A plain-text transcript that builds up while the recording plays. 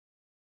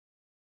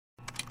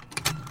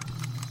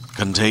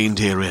Contained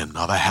herein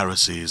are the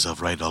heresies of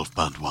Radolf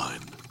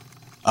Burntwine,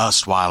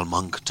 erstwhile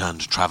monk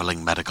turned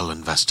traveling medical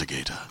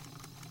investigator.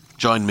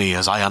 Join me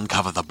as I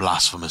uncover the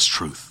blasphemous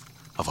truth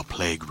of a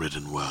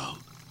plague-ridden world,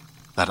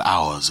 that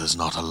ours is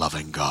not a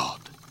loving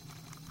God,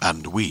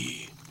 and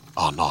we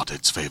are not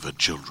its favored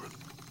children.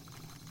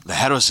 The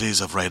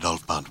heresies of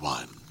Radolf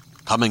Burntwine,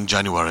 coming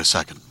January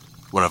 2nd,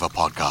 wherever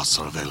podcasts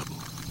are available.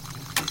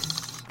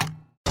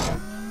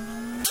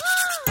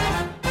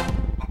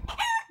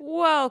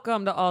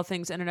 Welcome to All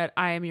Things Internet.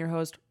 I am your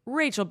host,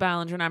 Rachel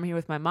Ballinger, and I'm here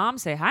with my mom.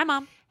 Say hi,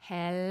 Mom.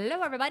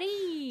 Hello,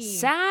 everybody.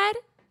 Sad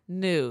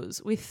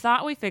news. We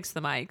thought we fixed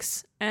the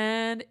mics,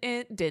 and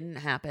it didn't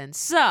happen.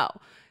 So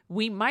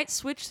we might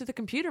switch to the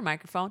computer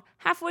microphone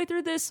halfway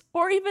through this,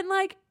 or even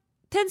like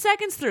 10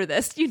 seconds through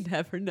this. You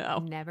never know.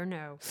 Never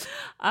know.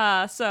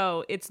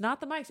 So it's not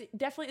the mics. It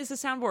definitely is the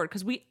soundboard,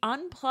 because we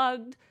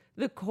unplugged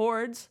the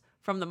cords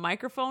from the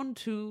microphone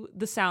to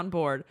the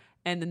soundboard,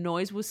 and the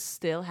noise was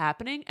still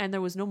happening, and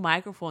there was no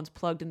microphones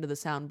plugged into the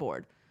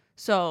soundboard.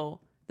 So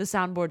the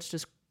soundboard's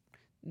just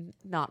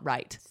not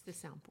right. It's the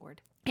soundboard.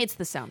 It's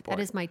the soundboard.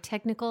 That is my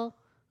technical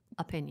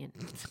opinion.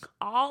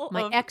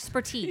 My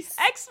expertise.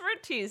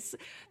 Expertise.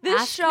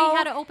 Ask me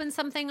how to open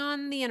something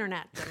on the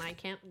internet, and I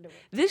can't do it.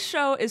 This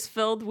show is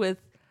filled with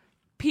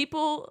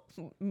people,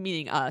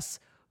 meaning us,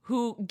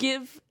 who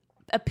give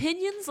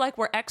opinions like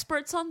we're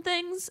experts on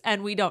things,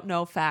 and we don't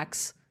know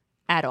facts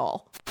at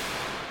all.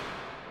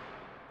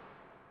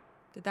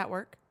 Did that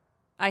work?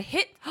 I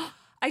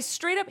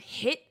straight up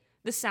hit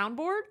the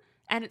soundboard,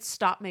 and it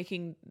stopped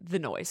making the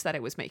noise that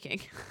it was making.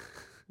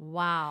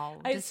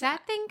 Wow. Does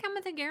that thing come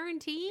with a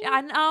guarantee?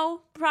 I know,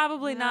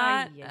 probably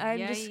not. I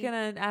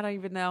don't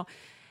even know.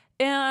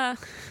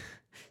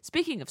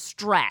 Speaking of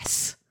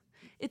stress,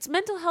 it's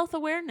Mental Health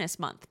Awareness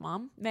Month,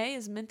 Mom. May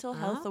is Mental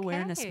Health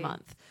Awareness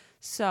Month.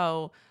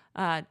 So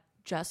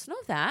just know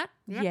that.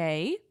 Yep.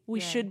 Yay. We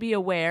should be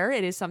aware.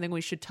 It is something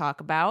we should talk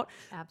about.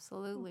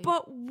 Absolutely.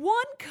 But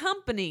one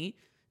company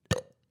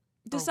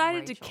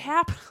decided to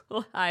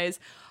capitalize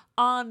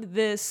on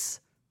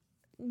this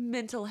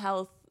mental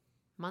health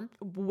month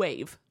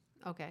wave.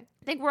 Okay.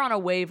 I think we're on a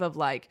wave of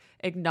like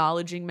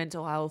acknowledging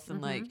mental health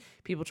and like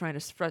people trying to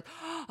spread.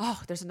 Oh,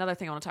 there's another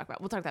thing I want to talk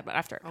about. We'll talk about that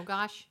after. Oh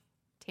gosh.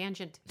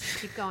 Tangent.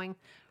 Keep going.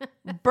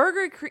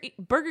 Burger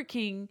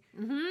King.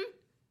 Mm-hmm.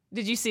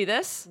 Did you see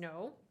this?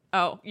 No.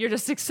 Oh, you're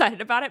just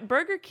excited about it?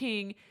 Burger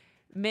King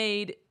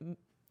made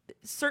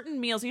certain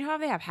meals. You know how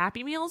they have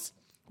Happy Meals?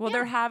 Well,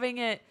 they're having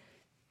it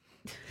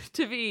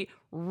to be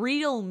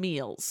real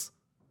meals.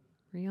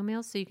 Real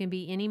meals, so you can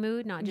be any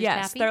mood, not just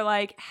yes, happy? They're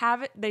like,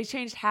 they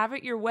changed Have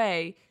It Your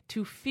Way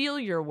to Feel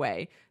Your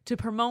Way to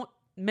promote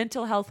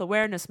Mental Health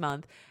Awareness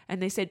Month.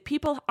 And they said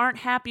people aren't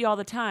happy all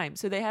the time.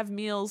 So they have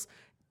meals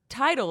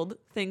titled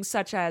things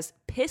such as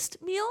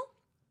Pissed Meal,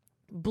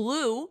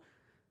 Blue,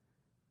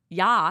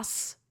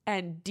 Yas,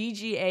 and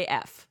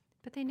DGAF.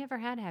 But they never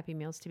had Happy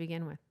Meals to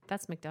begin with.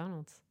 That's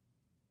McDonald's.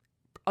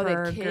 Oh, they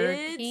Burger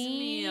kids King.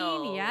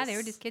 meals. Yeah, they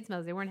were just kids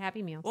meals. They weren't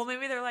Happy Meals. Well,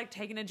 maybe they're like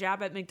taking a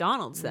jab at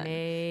McDonald's then.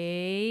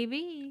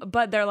 Maybe.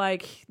 But they're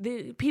like,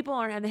 people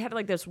aren't, and they had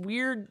like this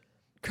weird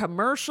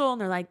commercial,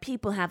 and they're like,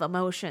 people have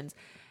emotions.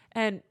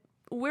 And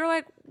we're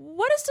like,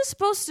 what is this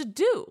supposed to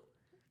do?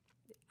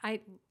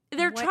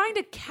 They're trying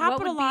to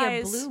capitalize. What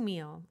would be a blue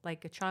meal?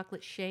 Like a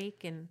chocolate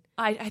shake and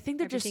I think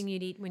they're everything just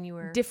you'd eat when you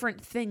were different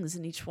things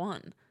in each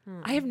one.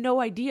 I have no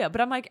idea,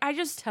 but I'm like,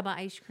 tub of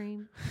ice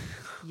cream.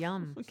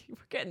 Yum. We're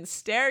getting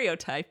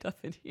stereotyped up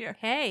in here.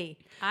 Hey,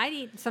 I'd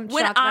eat some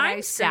When chocolate I'm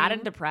ice sad cream.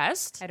 and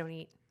depressed, I don't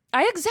eat.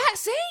 exact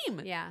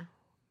same. Yeah.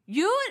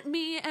 You and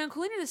me and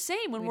Colleen are the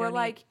same. When We we're don't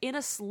like in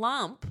a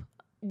slump,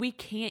 we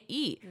can't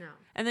eat. No.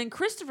 And then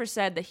Christopher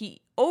said that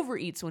he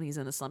overeats when he's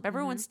in a slump.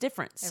 Everyone's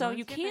different. So Everyone's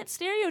you different. can't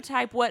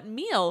stereotype what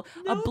meal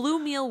a blue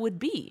meal would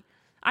be.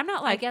 I'm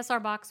not I like, guess our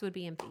box would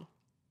be empty.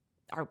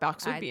 our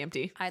box would be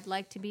empty. I'd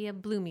like to be a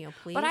blue meal,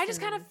 please. But I just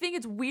kind of think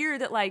it's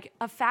weird that like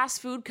a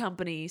fast food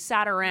company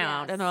sat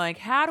around and they're like,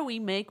 how do we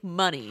make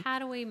money? how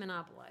do we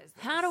monopolize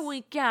this? How do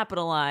we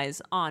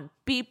capitalize on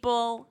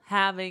people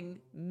having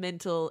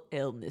mental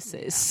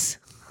illnesses?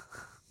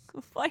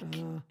 Like,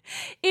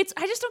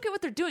 I just don't get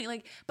what they're doing.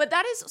 Like, but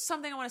that is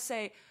something I want to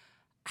say.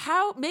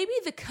 How maybe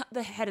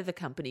the head of the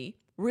company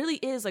really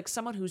is like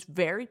someone who's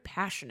very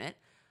passionate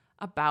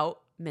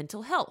about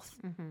mental health.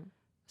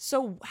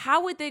 So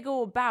how would they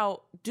go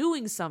about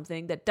doing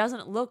something that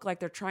doesn't look like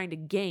they're trying to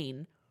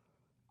gain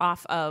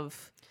off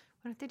of?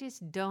 What if they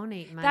just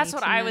donate money? That's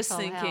what to I was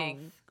mental thinking.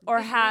 health? Or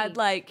Good had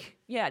grief.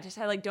 just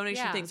had like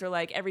donation Yeah. things, or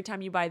like every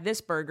time you buy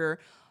this burger,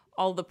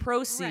 all the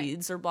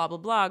proceeds or blah blah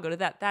blah go to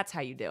that. That's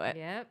how you do it.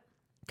 Yep.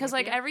 Because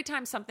like every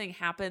time something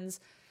happens,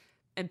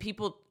 and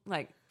people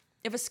like,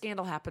 if a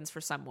scandal happens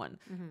for someone,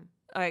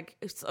 like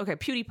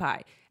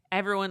PewDiePie,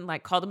 everyone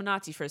like called him a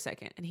Nazi for a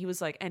second, and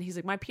he's like,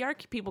 my PR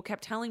people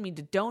kept telling me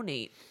to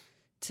donate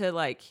to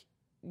like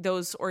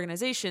those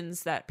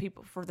organizations that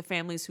people for the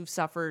families who've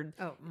suffered.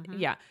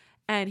 Yeah,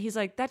 and he's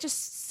like, that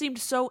just seemed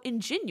so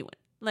ingenuine.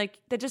 Like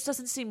that just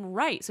doesn't seem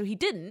right. So he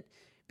didn't,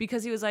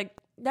 because he was like,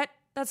 that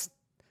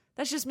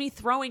That's just me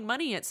throwing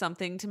money at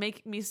something to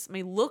make me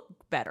look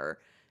better.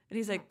 And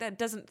he's like, that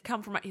doesn't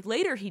come from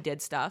later he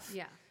did stuff.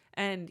 Yeah.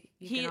 And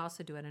You can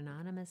also do it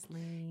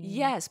anonymously.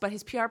 yes, but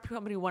his PR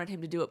company wanted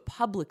him to do it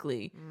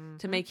publicly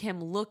to make him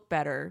look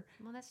better.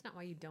 Well, that's not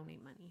why you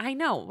donate money. I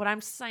know, but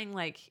I'm saying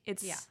like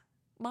it's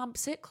Mom,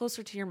 sit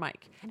closer to your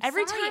mic. I'm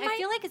Every sorry, time I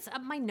feel like it's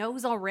up my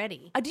nose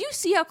already. do you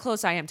see how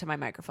close I am to my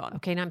microphone?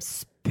 Okay, now I'm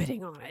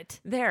spitting on it.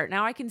 There,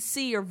 now I can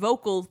see your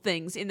vocal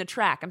things in the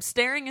track. I'm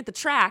staring at the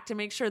track to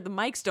make sure the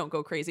mics don't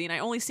go crazy, and I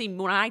only see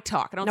when I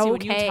talk. I don't see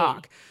when you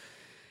talk.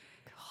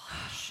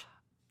 Gosh.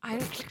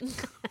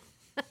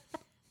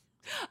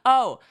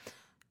 Oh,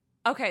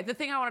 okay. The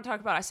thing I want to talk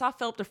about, I saw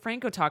Philip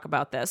DeFranco talk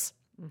about this.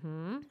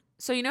 Mm-hmm.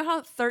 So you know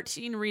how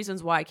 13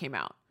 Reasons Why came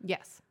out?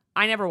 Yes.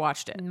 I never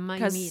watched it. Me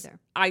 'cause neither.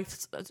 I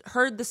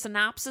heard the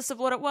synopsis of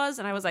what it was,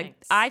 and I was like,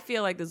 Thanks. I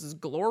feel like this is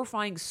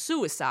glorifying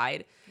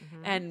suicide.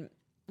 And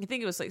I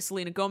think it was like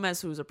Selena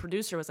Gomez, who was a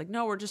producer, was like,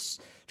 no, we're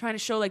just trying to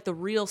show like the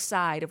real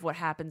side of what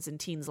happens in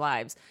teens'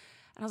 lives.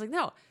 And I was like,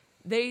 no,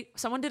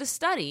 someone did a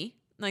study,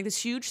 like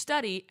this huge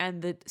study,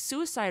 and the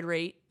suicide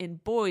rate in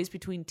boys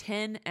between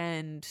 10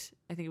 and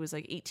I think it was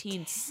like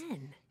 18.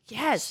 10?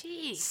 Yes.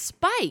 Jeez.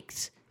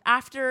 Spiked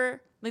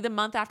after like the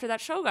month after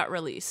that show got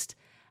released.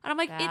 And I'm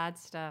like, Bad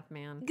stuff,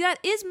 man. that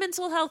is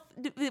mental health.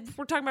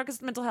 We're talking about because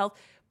it's mental health,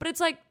 but it's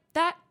like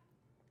that.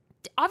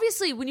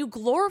 Obviously, when you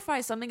glorify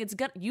something, it's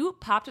gonna. You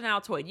popped an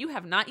Altoid. You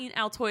have not eaten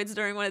Altoids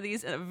during one of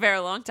these in a very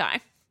long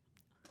time.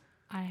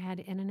 I had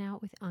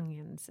In-N-Out with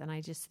onions, and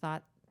I just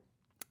thought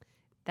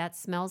that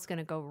smell's going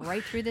to go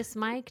right through this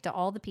mic to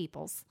all the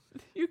peoples.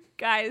 You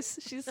guys,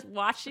 she's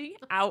watching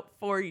out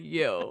for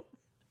you.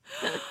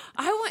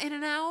 I want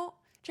In-N-Out.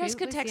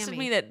 Jessica was texted yummy.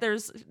 me that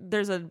there's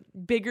a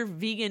bigger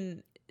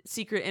vegan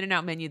secret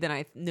In-N-Out menu than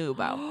I knew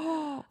about.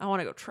 I want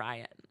to go try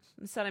it.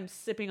 Instead, I'm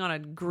sipping on a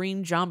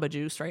green Jamba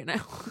Juice right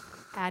now.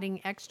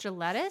 Adding extra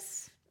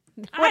lettuce?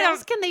 I What don't-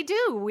 else can they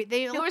do?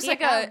 They There was only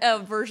like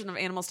have- a version of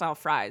animal style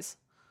fries.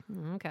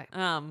 Okay.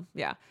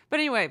 Yeah. But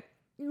anyway,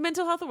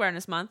 Mental Health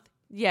Awareness Month.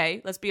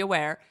 Yay. Let's be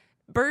aware.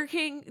 Burger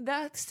King,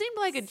 that seemed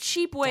like a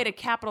cheap way to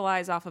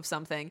capitalize off of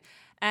something.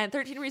 And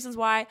 13 Reasons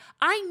Why.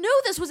 I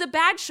knew this was a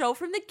bad show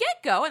from the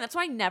get-go, and that's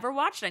why I never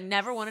watched it. I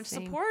never wanted to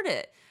Same. support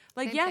it.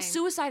 Like, Same yeah, thing.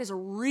 suicide is a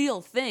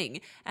real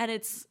thing, and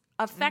it's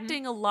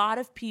affecting a lot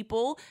of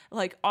people,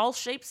 like all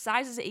shapes,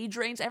 sizes, age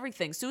range,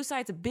 everything.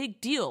 Suicide's a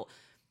big deal.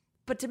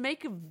 But to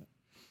make a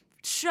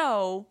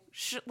show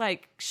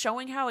like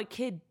showing how a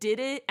kid did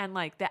it and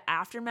like the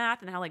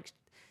aftermath and how like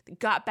they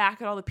got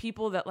back at all the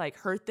people that like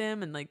hurt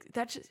them and like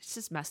that's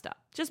just messed up.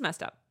 Just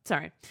messed up.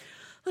 Sorry.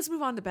 Let's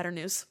move on to better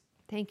news.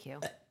 Thank you.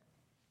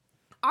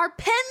 Our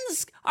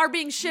pens are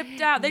being shipped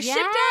out. They shipped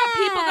out.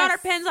 People got our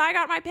pens. I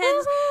got my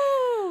pens.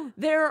 Woohoo!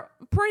 They're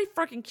pretty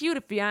freaking cute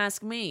if you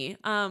ask me.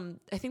 I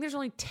think there's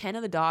only 10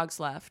 of the dogs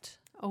left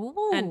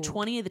Oh. and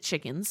 20 of the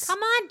chickens. Come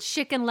on,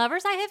 chicken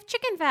lovers. I have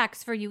chicken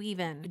facts for you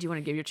even. Do you want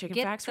to give your chicken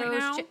Get facts right those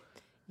now?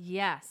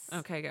 Yes.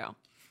 Okay, go.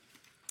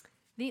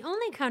 The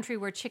only country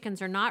where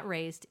chickens are not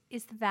raised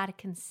is the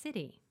Vatican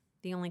City.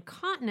 The only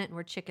continent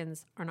where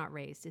chickens are not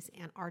raised is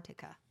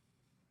Antarctica.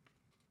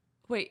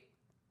 Wait,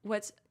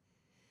 what's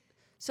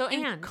so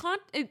in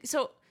And-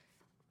 so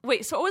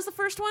wait, so what was the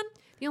first one?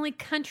 The only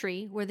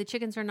country where the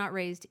chickens are not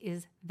raised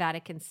is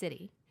Vatican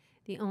City.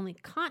 The only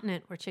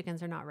continent where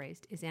chickens are not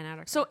raised is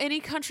Antarctica. So any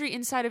country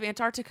inside of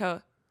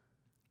Antarctica.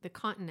 the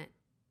continent.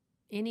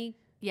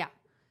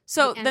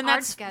 So In then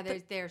that's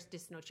Antarctica, there's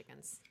just no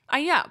chickens.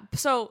 yeah.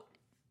 So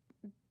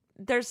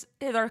there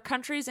are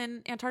countries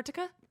in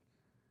Antarctica.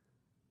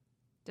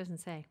 Doesn't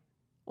say.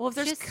 Well, if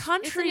there's Isn't it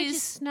countries,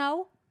 just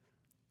snow?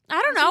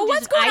 I don't know isn't it what's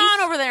just going ice?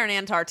 on over there in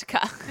Antarctica.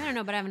 I don't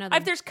know, but I have another.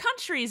 If there's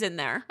countries in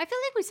there, I feel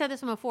like we said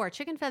this one before.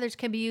 Chicken feathers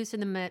can be used in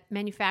the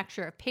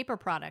manufacture of paper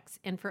products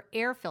and for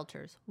air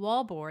filters,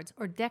 wall boards,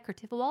 or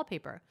decorative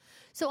wallpaper.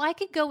 So I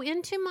could go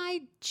into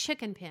my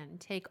chicken pen,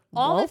 take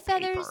all the Wallpaper?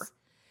 feathers,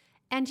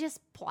 and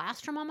just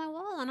plaster them on my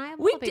wall, and I have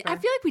we wallpaper. I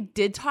feel like we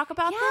did talk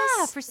about yeah,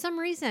 this. for some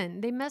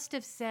reason. They must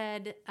have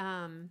said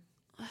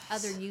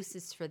other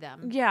uses for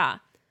them. Yeah.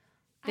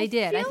 They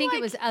did. I feel think it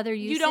like was other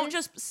uses. You don't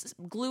just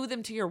glue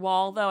them to your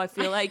wall, though. I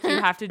feel like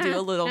you have to do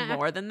a little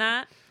more than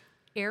that.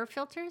 Air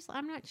filters?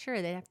 I'm not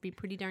sure. They have to be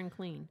pretty darn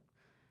clean.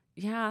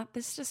 Yeah,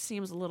 this just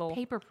seems a little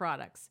Paper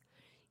products.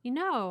 You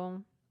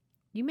know,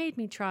 you made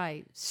me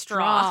try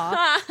straw.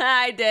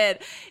 I did.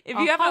 If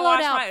you haven't hollowed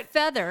watched out my,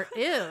 feather.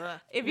 Ew.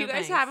 if you No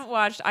guys thanks. haven't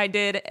watched, I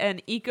did an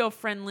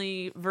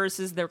eco-friendly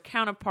versus their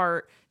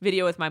counterpart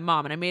video with my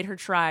mom, and I made her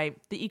try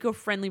the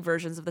eco-friendly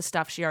versions of the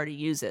stuff she already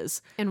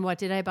uses. And what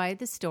did I buy at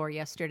the store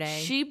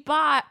yesterday? She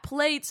bought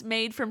plates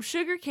made from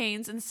sugar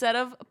canes instead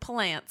of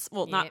plants.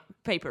 Well, not Yep.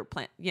 paper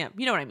plant. Yeah,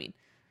 you know what I mean.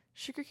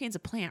 Sugar cane's a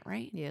plant,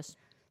 right? Yes.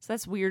 So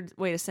that's a weird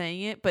way of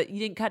saying it, but you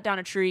didn't cut down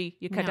a tree.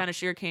 You cut No. down a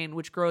sugar cane,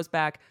 which grows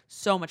back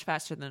so much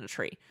faster than a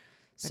tree.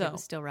 But So it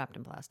was still wrapped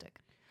in plastic.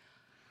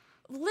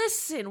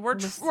 listen, we're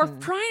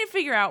trying to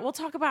figure out. We'll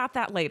talk about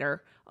that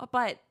later.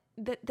 But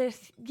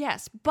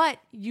yes, but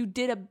you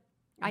did a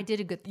I did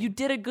a good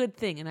thing. good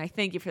thing, and I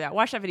thank you for that.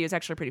 Watch that video; it's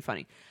actually pretty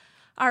funny.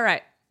 All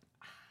right,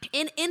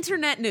 In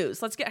internet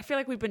news, I feel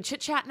like we've been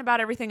chit-chatting about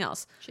everything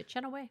else.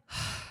 Chit-chat away.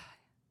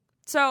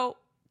 So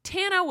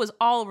Tana was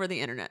all over the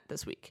internet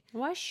this week.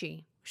 Was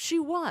she? She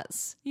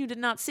was. You did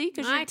not see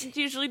because I she's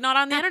usually not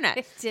on the internet.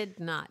 I did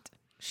not.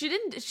 She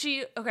didn't.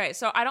 Okay,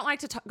 so I don't like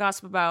to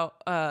gossip about.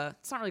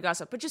 It's not really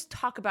gossip, but just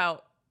talk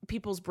about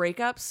people's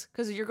breakups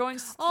because you're going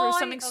through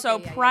something so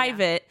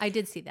private. I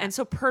did see that. And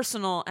so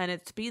personal, and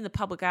it's being the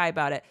public eye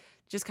about it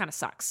just kind of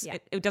sucks. Yeah.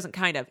 It doesn't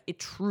kind of. It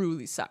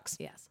truly sucks.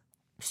 Yes.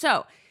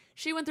 So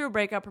she went through a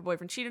breakup. Her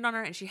boyfriend cheated on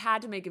her, and she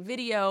had to make a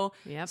video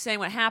saying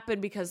what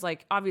happened because,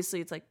 like, obviously,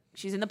 it's like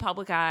she's in the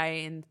public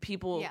eye, and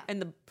people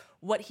and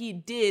what he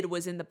did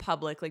was in the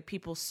public. Like,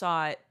 people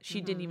saw it. She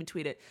didn't even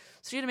tweet it,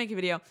 so she had to make a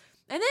video.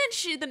 And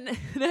then the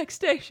next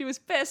day she was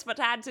pissed, but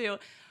had to.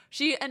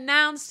 She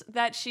announced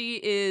that she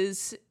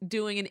is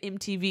doing an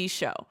MTV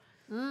show.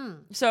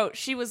 So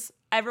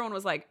everyone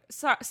was like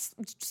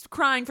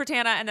crying for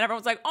Tana, and then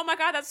everyone was like, "Oh my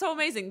god, that's so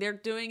amazing! They're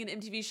doing an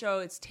MTV show.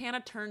 It's Tana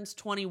Turns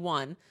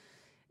 21."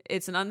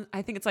 It's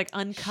I think it's like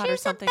uncut or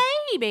something.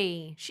 She's a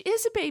baby. She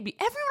is a baby.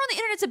 Everyone on the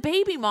internet's a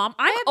baby, Mom.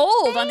 I'm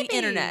old on the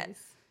internet.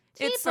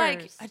 It's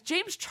like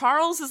James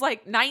Charles is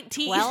like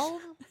 19.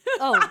 12?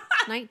 Oh,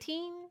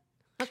 19?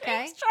 Okay.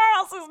 James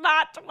Charles is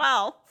not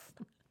 12.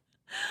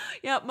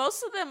 Yeah,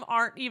 most of them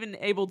aren't even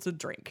able to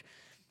drink.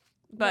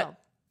 But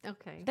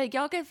okay. they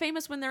all get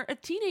famous when they're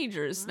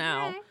teenagers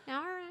now. All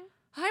right.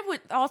 I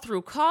went all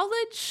through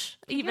college,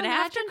 even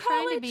after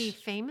college. Trying to be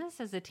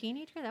famous as a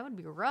teenager, that would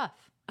be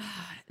rough.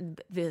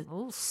 The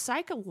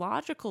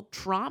psychological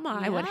trauma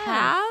I would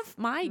have.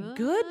 My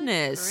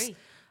goodness. Great.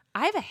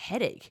 I have a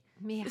headache.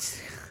 Yeah.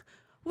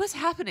 What's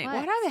happening?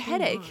 Why do I have a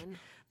headache?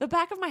 The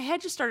back of my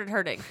head just started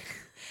hurting.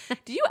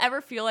 Do you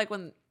ever feel like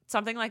when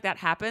something like that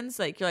happens,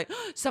 like you're like,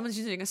 oh, someone's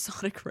using a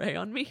sonic ray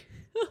on me?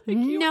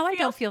 No, I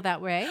don't feel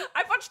that way.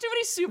 I've watched too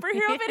many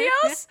superhero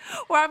videos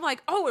where I'm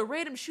like, oh, a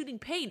random shooting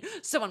pain.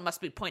 Someone must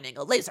be pointing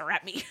a laser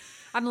at me.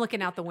 I'm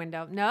looking out the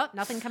window. Nope,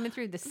 nothing coming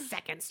through the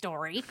second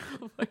story.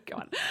 Oh my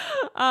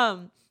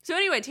God. So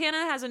anyway, Tana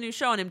has a new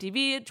show on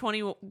MTV.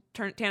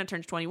 Tana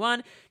turns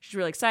 21. She's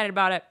really excited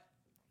about it.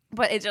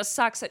 But it just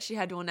sucks that she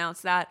had to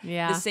announce that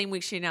the same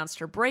week she announced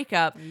her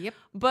breakup. Yep.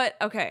 But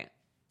okay.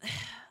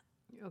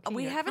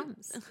 We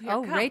haven't.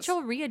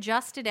 Rachel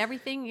readjusted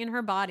everything in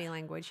her body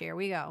language. Here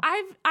we go.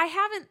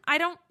 I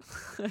don't.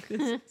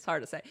 It's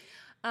hard to say.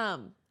 I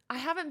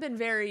haven't been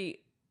very.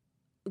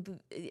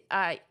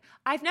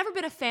 I've never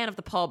been a fan of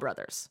the Paul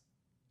brothers.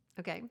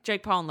 Okay.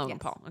 Jake Paul and Logan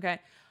Paul. Okay.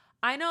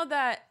 I know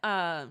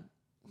that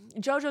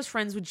JoJo's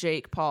friends with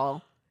Jake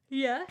Paul.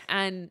 Yeah.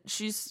 And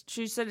she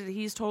said that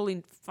he's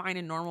totally fine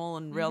and normal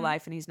in real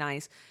life, and he's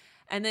nice.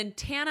 And then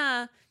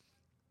Tana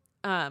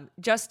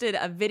just did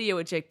a video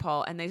with Jake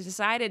Paul, and they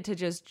decided to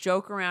just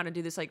joke around and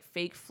do this like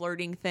fake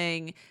flirting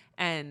thing,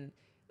 and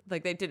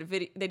like they did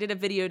a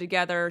video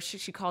together.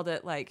 She called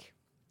it like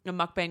a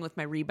mukbang with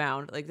my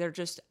rebound. Like they're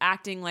just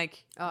acting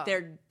like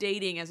they're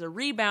dating as a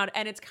rebound,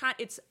 and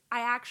I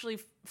actually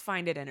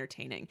find it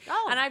entertaining.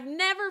 And I've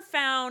never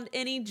found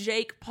any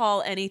Jake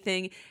Paul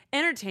anything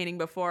entertaining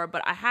before,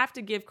 but I have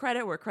to give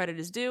credit where credit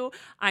is due.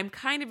 I'm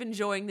kind of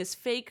enjoying this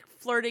fake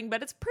flirting,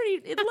 but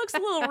it looks a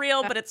little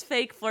real, but it's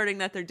fake flirting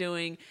that they're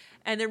doing,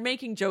 and they're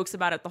making jokes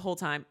about it the whole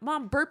time.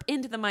 Mom, burp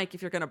into the mic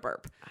if you're gonna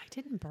burp. I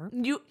didn't burp.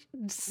 You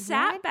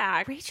sat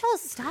back. Rachel,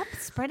 stop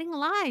spreading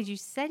lies. You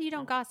said you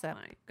don't gossip.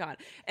 My God.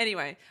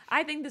 Anyway,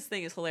 I think this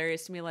thing is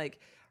hilarious to me. Like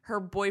her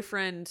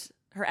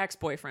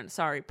ex-boyfriend,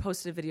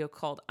 posted a video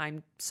called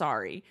 "I'm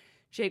Sorry."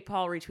 Jake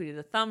Paul retweeted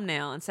the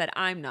thumbnail and said,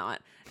 "I'm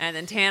not." And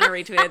then Tana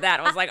retweeted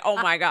that. I was like, oh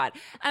my God.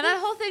 And that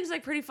whole thing's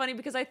like pretty funny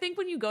because I think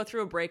when you go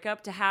through a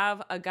breakup, to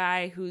have a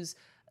guy who's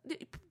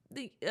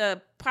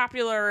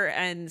popular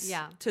and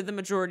to the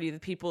majority of the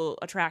people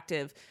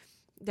attractive,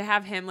 to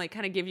have him like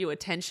kind of give you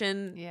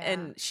attention. Yeah.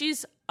 And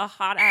she's a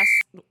hot ass.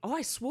 Oh,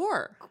 I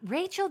swore.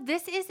 Rachel,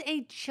 this is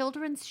a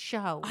children's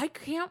show. I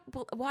can't.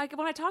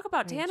 When I talk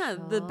about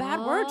Tana, the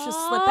bad words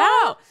just slip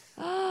out.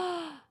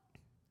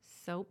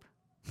 Soap.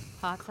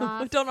 Hot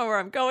sauce. I don't know where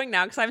I'm going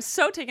now because I'm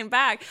so taken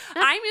back.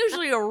 I'm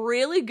usually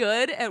really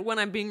good at when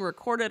I'm being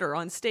recorded or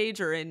on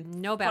stage or in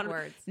no bad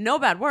words. No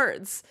bad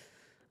words.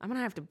 I'm going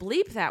to have to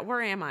bleep that.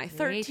 Where am I?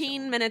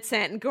 13 minutes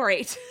in.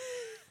 Great.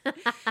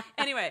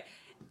 Anyway,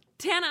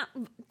 Tana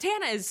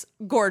is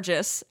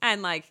gorgeous,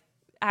 and like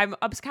I'm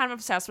kind of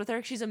obsessed with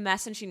her. She's a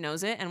mess and she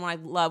knows it, and I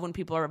love when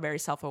people are very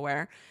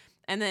self-aware.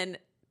 And then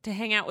to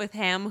hang out with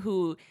him,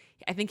 who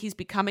I think he's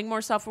becoming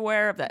more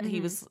self-aware of that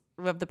he was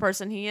of the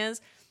person he is.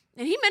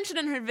 And he mentioned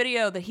in her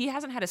video that he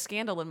hasn't had a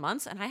scandal in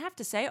months. And I have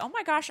to say, oh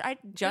my gosh,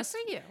 good for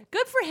you.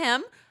 Good for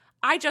him.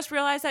 I just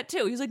realized that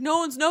too. He's like, no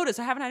one's noticed.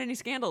 I haven't had any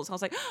scandals. I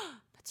was like, oh,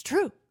 that's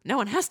true. No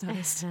one has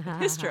noticed.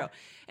 It's true.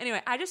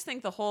 Anyway, I just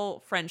think the whole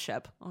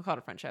friendship, I'll call it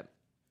a friendship,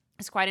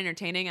 is quite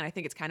entertaining. And I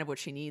think it's kind of what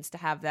she needs to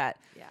have that,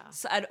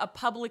 a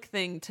public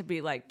thing to be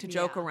like, to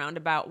joke around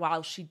about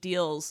while she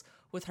deals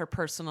with her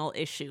personal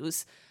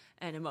issues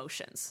and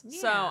emotions.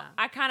 Yeah. So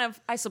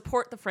I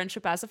support the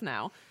friendship as of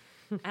now.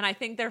 And I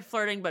think they're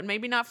flirting, but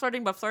maybe not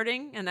flirting, but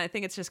flirting. And I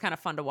think it's just kind of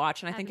fun to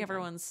watch. And I think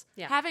everyone's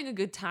having a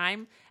good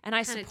time. And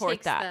I Kinda support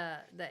takes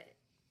that. the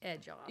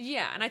edge off.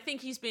 Yeah, and I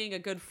think he's being a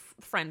good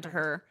friend to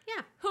her.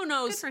 Yeah. Who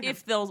knows for him.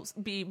 if they'll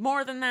be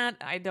more than that?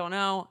 I don't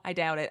know. I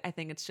doubt it. I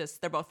think it's just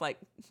they're both like,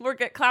 we're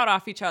get clout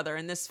off each other,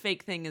 and this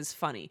fake thing is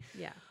funny.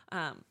 Yeah.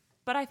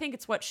 But I think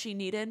it's what she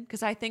needed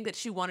because I think that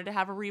she wanted to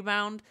have a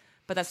rebound,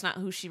 but that's not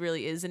who she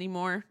really is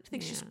anymore. I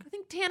think I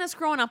think Tana's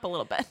growing up a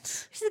little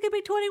bit. She's gonna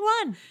be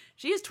 21.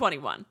 She is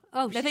 21.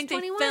 Oh, I she's think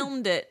 21? they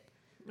filmed it.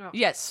 Oh.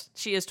 Yes,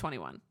 she is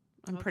 21.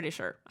 I'm pretty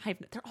sure.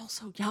 They're all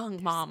so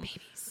young, Mom.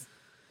 Babies.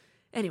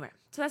 Anyway,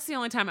 so that's the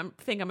only time I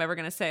think I'm ever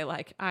going to say,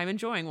 like, I'm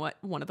enjoying what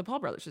one of the Paul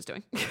brothers is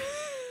doing.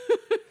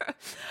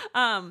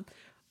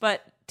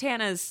 But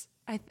Tana's,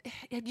 do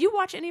you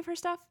watch any of her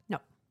stuff? No.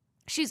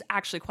 She's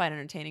actually quite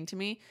entertaining to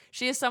me.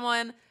 She is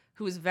someone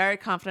who is very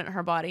confident in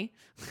her body,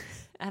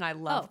 and I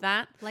love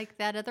that. Like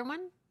that other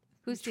one?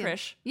 Who's the-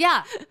 Trish.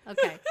 Yeah.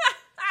 Okay.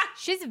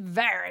 She's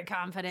very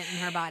confident in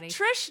her body.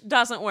 Trish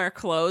doesn't wear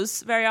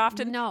clothes very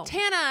often. No.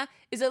 Tana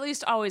is at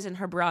least always in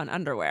her bra and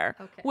underwear,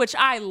 Okay. which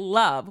I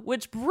love,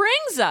 which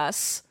brings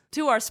us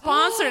to our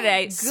sponsor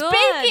today. Good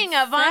Speaking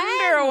of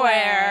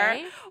underwear,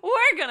 segue.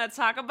 we're going to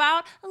talk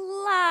about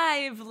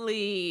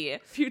Lively.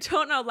 If you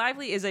don't know,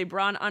 Lively is a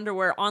bra and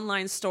underwear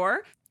online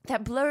store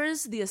that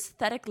blurs the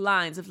aesthetic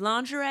lines of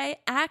lingerie,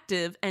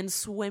 active, and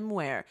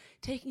swimwear,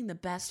 taking the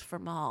best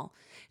from all.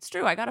 It's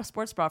true, I got a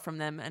sports bra from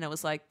them, and it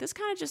was like, this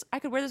kind of just, I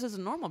could wear this as a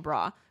normal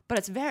bra, but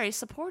it's very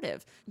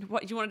supportive.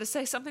 What, you wanted to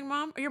say something,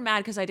 Mom? Or you're mad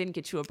because I didn't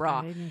get you a bra?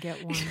 I didn't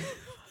get one.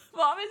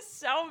 Mom is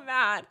so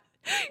mad.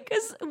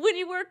 Because when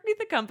you work with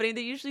the company,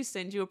 they usually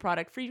send you a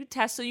product for you to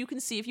test so you can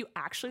see if you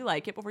actually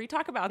like it before you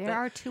talk about There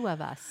are two of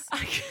us.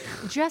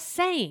 them. Just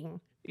saying.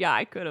 Yeah,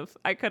 I could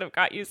have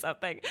got you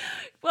something.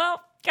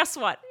 Well, guess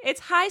what? It's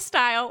high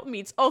style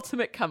meets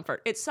ultimate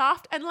comfort. It's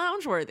soft and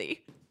lounge-worthy.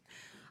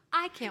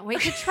 I can't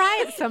wait to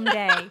try it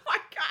someday. Oh my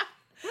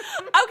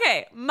God.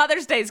 Okay,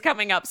 Mother's Day's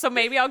coming up, so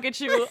maybe I'll get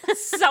you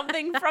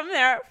something from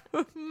there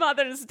for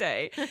Mother's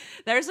Day.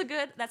 That's a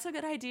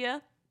good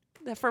idea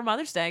for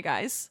Mother's Day,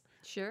 guys.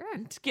 Sure.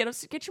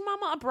 Get your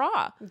mama a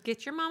bra.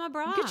 Get your mama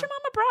bra. Get your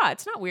mama a bra.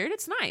 It's not weird.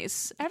 It's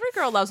nice. Every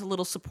girl loves a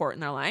little support in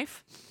their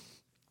life.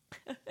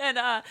 And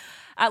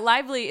at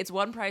Lively, it's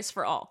one price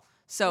for all.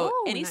 So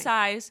Oh, any nice.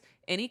 size,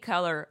 any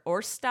color,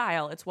 or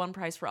style, it's one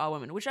price for all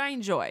women, which I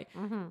enjoy.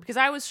 Because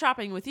I was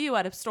shopping with you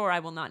at a store I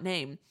will not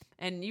name,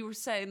 and you were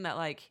saying that,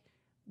 like,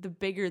 the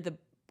bigger the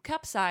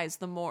cup size,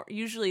 the more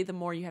you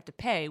have to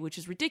pay, which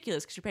is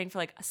ridiculous because you're paying for,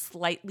 like, a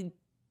slightly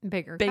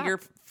bigger bigger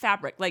cup.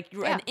 fabric. Like,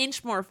 you're Yeah. an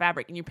inch more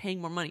fabric, and you're paying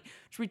more money.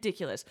 It's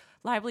ridiculous.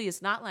 Lively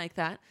is not like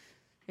that.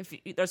 If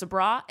there's a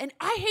bra, and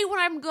I hate when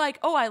I'm like,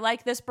 oh, I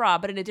like this bra,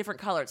 but in a different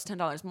color, it's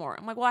 $10 more.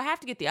 I'm like, well, I have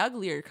to get the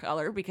uglier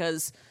color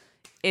because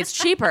it's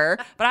cheaper,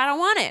 but I don't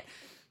want it.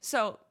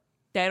 So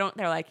they're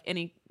like,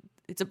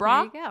 it's a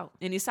bra, There you go.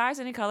 any size,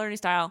 any color, any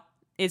style.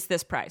 It's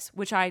this price,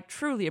 which I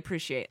truly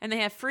appreciate. And they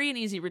have free and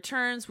easy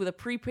returns with a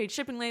prepaid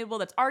shipping label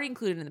that's already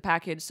included in the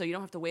package, so you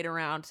don't have to wait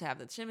around to have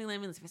the shipping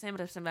label. It's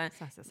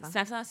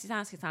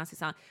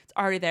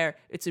already there.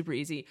 It's super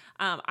easy.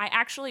 I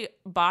actually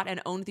bought and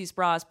owned these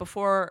bras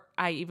before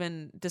I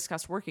even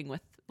discussed working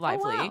with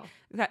Lively. wow.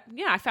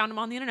 I found them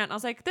on the internet, and I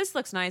was like, this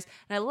looks nice.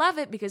 And I love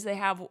it because they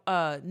have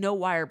no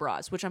wire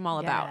bras, which I'm all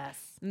about.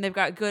 Yes. And they've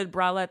got good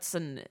bralettes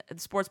and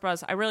sports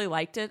bras. I really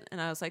liked it. And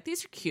I was like,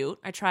 these are cute.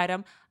 I tried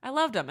them. I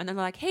loved them. And then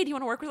they're like, hey, do you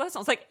want to work with us? I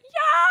was like,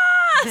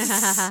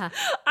 yes!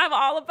 I'm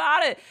all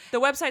about it.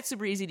 The website's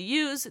super easy to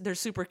use. They're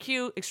super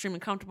cute, extremely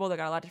comfortable. They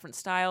got a lot of different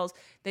styles.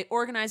 They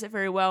organize it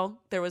very well.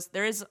 I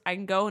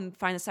can go and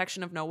find a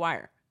section of no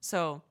wire.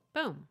 So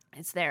Boom.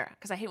 it's there.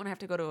 Because I hate when I have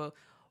to go to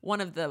one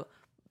of the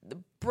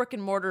brick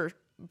and mortar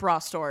bra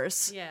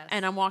stores. Yes.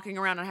 And I'm walking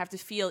around and I have to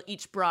feel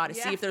each bra to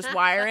see if there's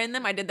wire in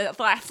them. I did that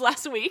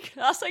last week.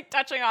 I was like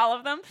touching all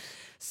of them.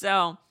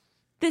 So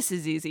this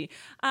is easy.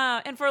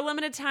 And for a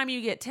limited time,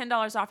 you get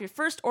 $10 off your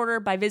first order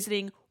by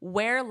visiting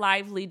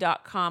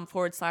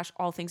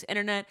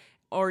wearlively.com/allthingsinternet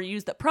or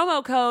use the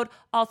promo code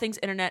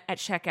allthingsinternet at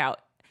checkout.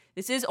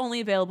 This is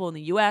only available in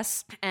the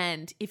US.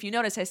 And if you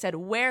notice, I said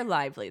Wear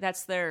Lively.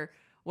 That's their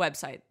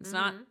website. It's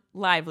not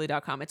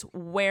lively.com. It's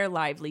Wear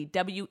Lively,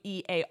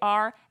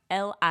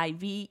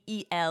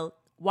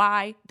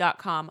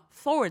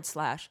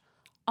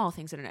 WearLively.com/all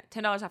things internet.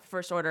 $10 off your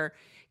first order.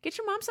 Get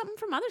your mom something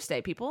for Mother's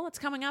Day, people. It's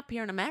coming up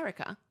here in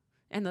America.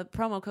 And the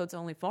promo code's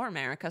only for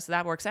America, so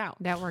that works out.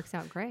 That works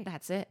out great.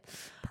 That's it.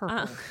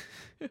 Purple.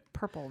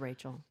 Purple,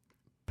 Rachel.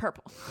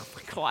 Purple. Oh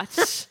my God.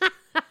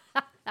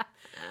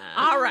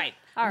 All right.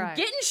 All I'm right.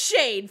 getting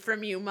shade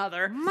from you,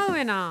 Mother.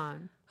 Moving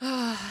on.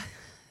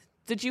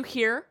 Did you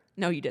hear?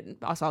 No, you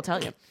didn't. Also, I'll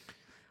tell you.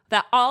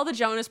 That all the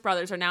Jonas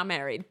brothers are now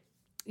married.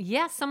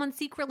 Yes, someone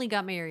secretly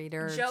got married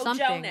or Joe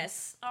something.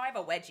 Jonas. Oh, I have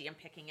a wedgie. I'm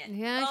picking it.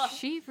 Yeah, Ugh.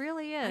 she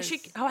really is.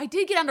 I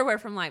did get underwear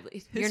from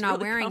Lively. You're It's not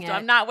really wearing comfortable. it.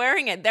 I'm not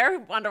wearing it.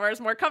 Their underwear is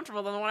more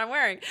comfortable than the one I'm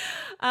wearing.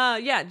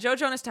 Yeah, Joe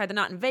Jonas tied the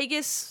knot in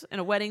Vegas in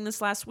a wedding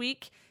this last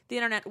week. The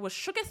internet was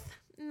shooketh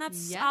And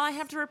that's Yes. all I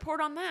have to report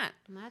on that.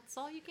 And that's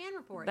all you can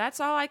report. That's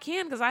all I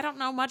can because I don't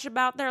know much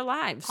about their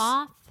lives.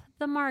 Off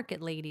the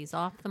market, ladies.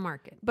 Off the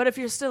market. But if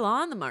you're still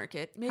on the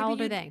market, maybe How old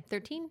are you'd- they?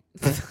 13?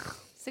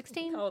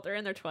 16? Oh, they're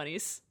in their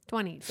 20s.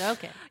 20s.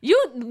 Okay.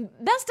 You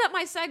messed up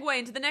my segue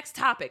into the next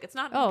topic. It's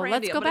not a Oh, brand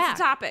let's deal, go but back. it's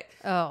a topic.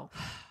 Oh.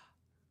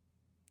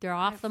 They're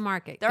off the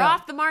market. They're Go.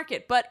 off the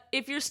market. But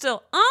if you're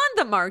still on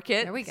the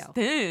market, There we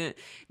go.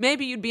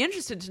 Maybe you'd be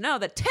interested to know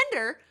that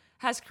Tinder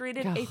has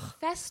created a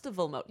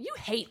festival mode. You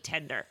hate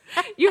Tinder.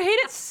 You hate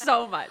it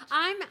so much.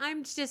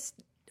 I'm just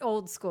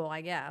old school, I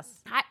guess.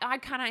 I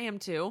kind of am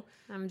too.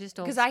 I'm just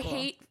old Because school. I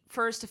hate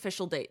first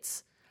official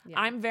dates. Yeah.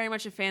 I'm very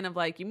much a fan of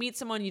like you meet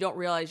someone, you don't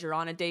realize you're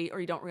on a date or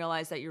you don't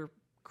realize that you're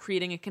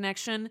creating a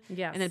connection.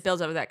 Yes. And then it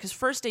builds up with that. Because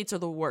first dates are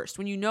the worst.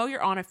 When you know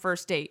you're on a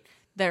first date,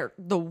 they're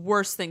the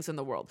worst things in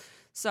the world.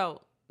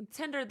 So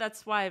Tinder,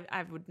 that's why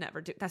I would never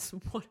do. That's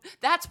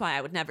why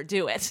I would never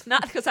do it.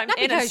 Not because I'm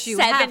in a because you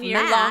have 7-year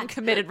long Matt.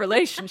 committed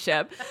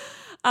relationship.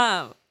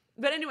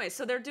 But anyway,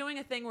 so they're doing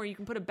a thing where you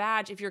can put a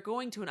badge if you're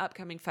going to an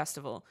upcoming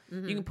festival.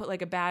 Mm-hmm. You can put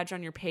like a badge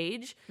on your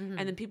page, and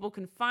then people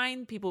can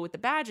find people with the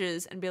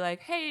badges and be like,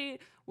 "Hey,"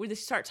 we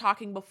just start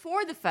talking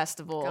before the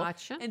festival,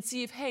 Gotcha. and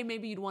see if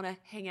maybe you'd want to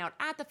hang out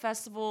at the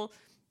festival,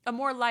 a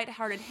more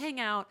lighthearted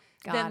hangout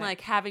Got than it.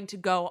 like having to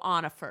go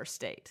on a first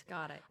date.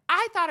 Got it.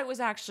 I thought it was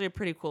actually a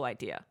pretty cool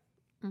idea.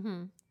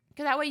 Mm-hmm.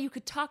 Because that way you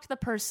could talk to the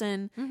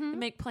person and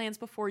make plans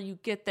before you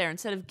get there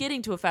instead of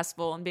getting to a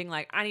festival and being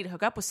like, I need to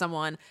hook up with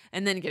someone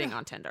and then getting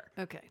on Tinder.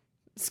 Okay.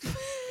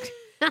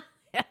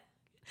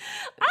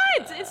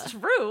 It's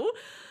true.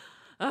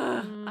 All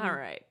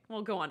right.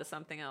 We'll go on to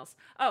something else.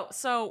 Oh,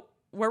 so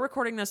we're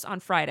recording this on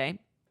Friday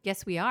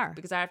Yes, we are.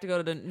 because I have to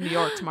go to New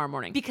York tomorrow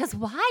morning. Because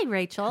why,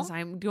 Rachel? Because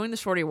I'm doing the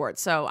Shorty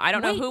Awards. So I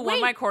don't know Wait, who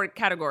won wait. my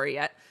category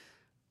yet.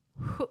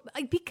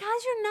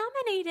 Because you're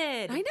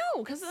nominated. I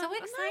know. Because So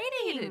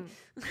exciting.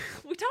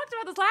 We talked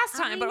about this last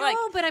time. I but know, like,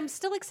 but I'm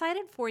still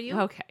excited for you.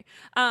 okay.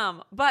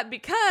 But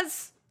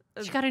because...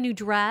 She got a new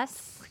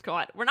dress.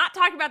 God, we're not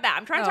talking about that.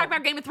 I'm trying to talk Oh.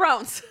 about Game of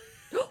Thrones.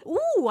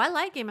 Ooh, I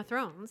like Game of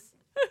Thrones.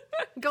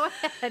 Go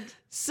ahead.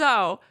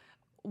 So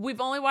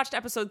we've only watched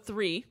episode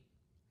 3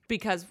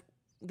 because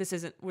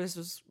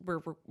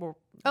we're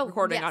Oh,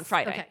 recording yes. on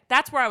Friday. Okay.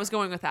 That's where I was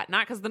going with that,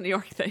 not because of the New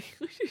York thing.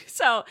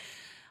 So,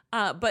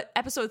 but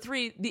episode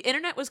 3, the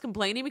internet was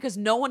complaining because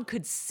no one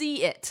could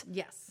see it.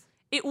 Yes.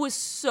 It was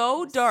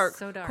so dark.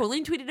 so dark.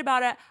 Colleen tweeted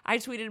about it. I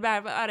tweeted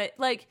about it.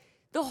 Like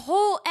the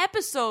whole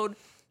episode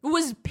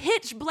was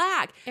pitch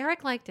black.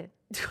 Eric liked it.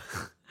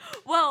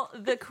 Well,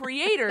 the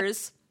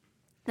creators,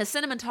 the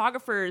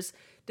cinematographers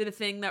did a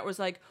thing that was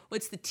like, well,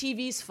 it's the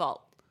TV's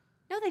fault.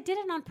 No, they did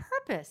it on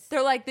purpose.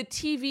 They're like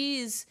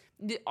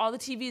all the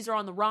TVs are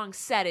on the wrong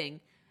setting,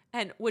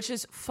 and which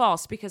is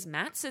false because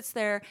Matt sits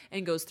there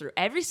and goes through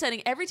every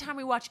setting. Every time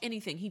we watch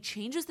anything, he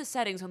changes the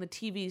settings on the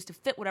TVs to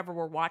fit whatever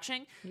we're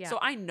watching. Yeah. So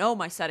I know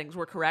my settings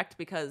were correct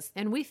because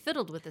And we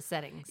fiddled with the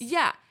settings.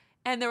 yeah.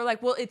 And they were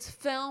like, well, it's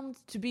filmed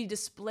to be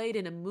displayed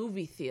in a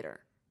movie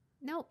theater.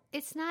 No,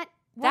 it's not.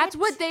 That's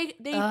what they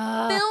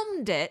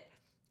filmed it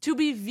to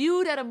be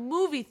viewed at a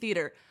movie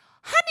theater.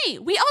 Honey,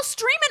 we all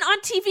stream it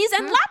on TVs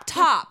and It's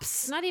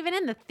laptops. not even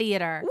in the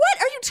theater.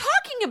 What are you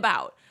talking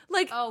about?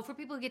 Like, Oh, for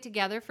people who get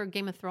together for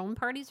Game of Thrones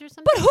parties or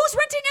something? but who's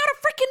renting out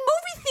a freaking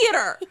movie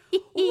theater?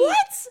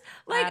 What?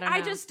 Like, don't I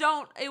know. just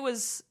don't. It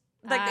was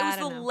like it I was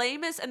the don't know.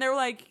 lamest, and they were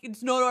like,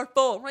 "It's not our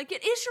fault." I'm like,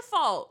 it is your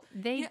fault.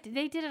 They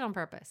did it on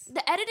purpose.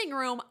 The editing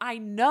room I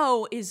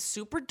know is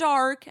super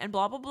dark and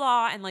blah blah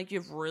blah, and like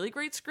you have really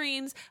great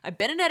screens. I've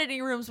been in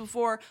editing rooms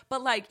before,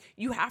 but like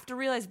you have to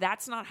realize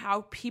that's not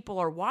how people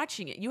are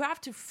watching it. You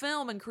have to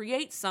film and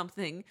create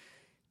something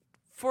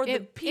for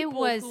the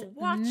people was who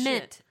watch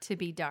meant it. to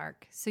be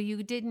dark, so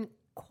you didn't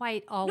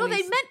quite No,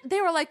 always.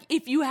 they were like,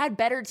 if you had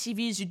better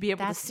TVs, you'd be able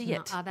to that's see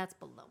it. that's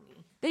baloney.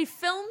 They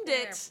filmed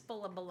They're it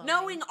full of baloney.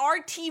 knowing our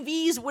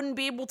TVs wouldn't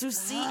be able to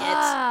see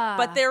Ah. it,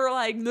 but they were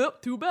like,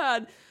 nope, too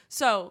bad.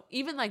 So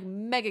even like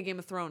mega Game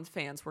of Thrones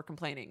fans were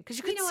complaining because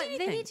you You couldn't know see what?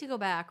 anything. They need to go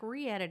back,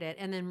 re-edit it,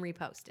 and then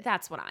repost it.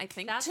 That's what I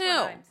think That's too.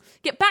 what I'm-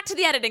 Get back to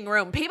the editing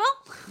room, people.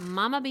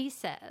 Mama B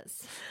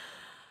says.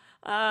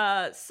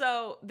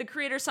 So the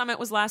Creator Summit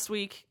was last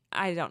week.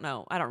 I don't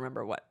know. I don't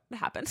remember what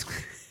happened.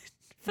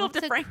 Philip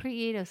What's a DeFranco.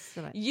 creative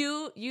summit?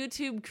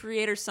 YouTube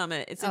Creator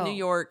Summit. It's in Oh. New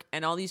York,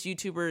 and all these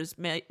YouTubers,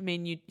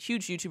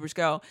 huge YouTubers,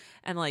 go,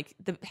 and like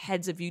the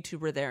heads of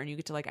YouTube are there, and you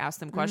get to like ask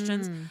them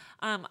questions.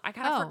 I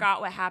kind of Oh.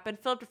 forgot what happened.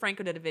 Philip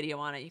DeFranco did a video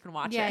on it. You can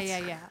watch Yeah,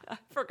 it. yeah. I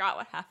forgot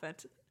what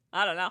happened.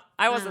 I don't know.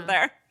 I wasn't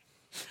there.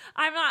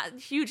 I'm not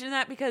huge in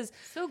that because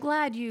So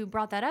glad you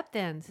brought that up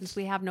then, since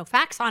we have no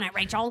facts on it,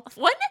 Rachel.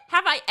 when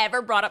have I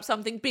ever brought up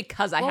something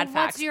because I Well, had what's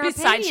facts your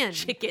besides opinion?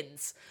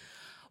 chickens?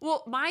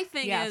 Well, my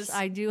thing Yes, is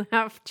I do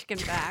have chicken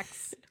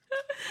facts.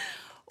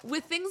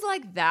 with things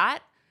like that,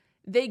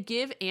 they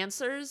give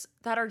answers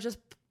that are just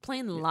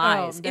plain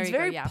lies. there It's you go,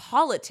 very yeah.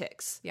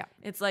 politics. Yeah.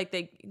 It's like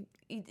they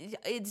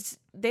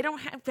don't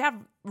have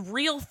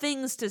real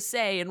things to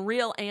say and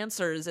real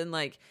answers and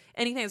like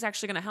anything that's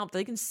actually going to help.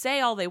 They can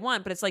say all they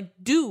want, but it's like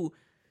do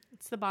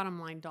It's the bottom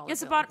line dollar.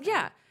 It's bill, about I think.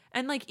 yeah.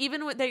 And like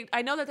even with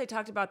I know that they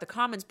talked about the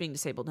comments being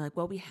disabled. And like,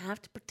 well, we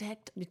have to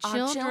protect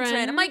our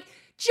children. I'm like,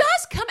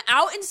 just come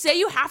out and say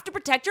you have to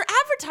protect your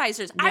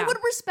advertisers. I Yeah. would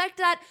respect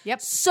that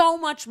so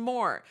much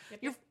more.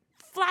 You're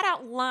flat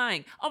out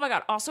lying. Oh my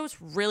God. Also,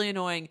 it's really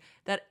annoying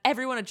that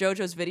every one of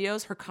JoJo's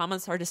videos, her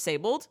comments are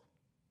disabled.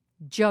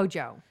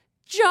 JoJo.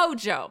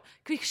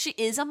 Because she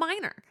is a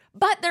minor.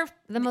 But they're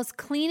The most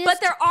cleanest,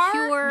 but there are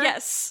pure...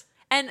 yes.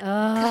 And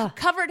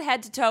covered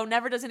head to toe,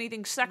 never does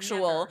anything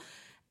sexual.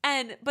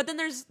 But then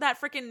there's that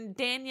freaking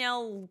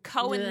Danielle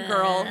Cohen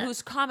girl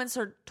whose comments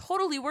are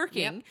totally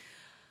working.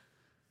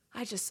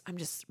 I'm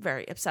just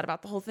very upset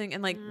about the whole thing.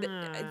 And like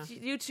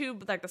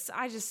YouTube, like this,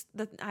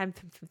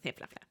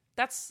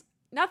 that's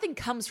nothing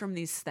comes from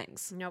these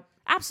things. Nope.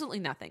 Absolutely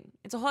nothing.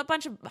 It's a whole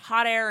bunch of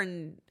hot air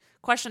and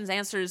questions,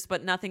 answers,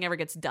 but nothing ever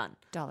gets done.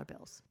 Dollar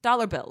bills.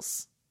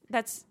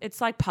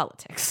 It's like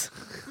politics.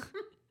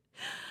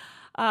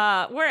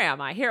 Where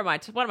am I? Here am I.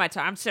 What am I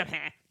talking?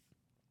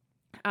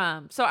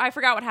 So I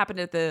forgot what happened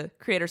at the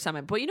Creator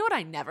Summit. But you know what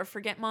I never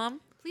forget, Mom?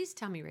 Please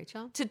tell me,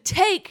 Rachel. To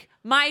take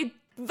my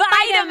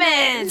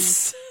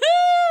vitamins.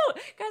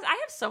 Guys, I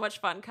have so much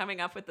fun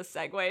coming up with the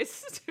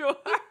segues to our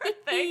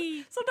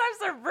thing. Sometimes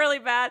they're really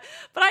bad,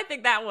 but I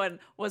think that one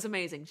was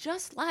amazing.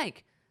 Just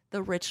like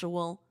the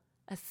Ritual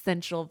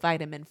Essential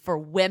Vitamin for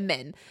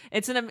Women.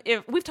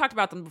 We've talked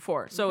about them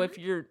before. So if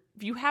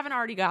you haven't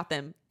already got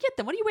them, get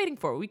them. What are you waiting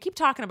for? We keep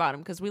talking about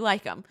them because we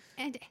like them.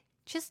 And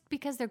just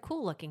because they're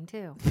cool looking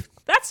too.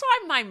 That's why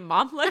my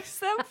mom likes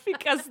them,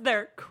 because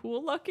they're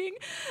cool looking.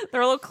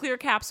 They're a little clear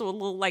capsule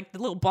with the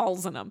little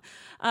balls in them.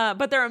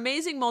 But they're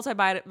amazing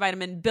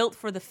multivitamin built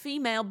for the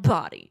female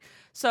body.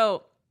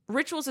 So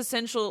Rituals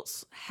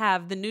Essentials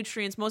have the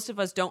nutrients most of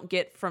us don't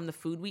get from the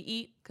food we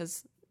eat,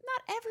 because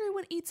not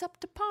everyone eats up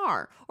to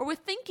par, or we're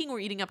thinking we're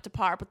eating up to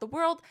par, but the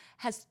world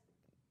has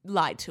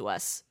lied to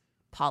us.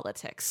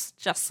 Politics,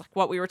 just like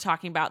what we were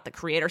talking about, the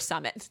Creator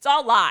Summit. It's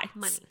all lies.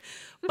 Money.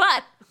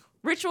 But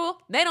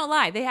Ritual, they don't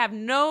lie. They have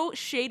no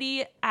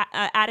shady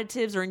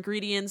additives or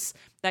ingredients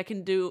that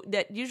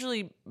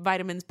usually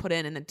vitamins put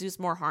in and that does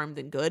more harm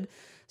than good.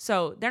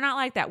 So they're not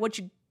like that. What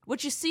you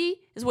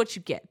see is what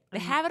you get. They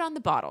have it on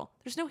the bottle.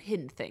 There's no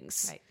hidden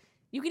things. Right.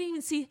 You can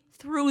even see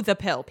through the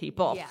pill,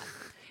 people. Yeah.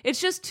 It's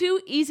just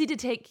 2 easy to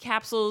take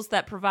capsules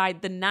that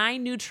provide the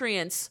 9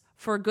 nutrients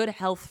for a good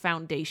health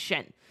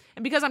foundation.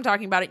 And because I'm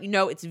talking about it,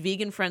 it's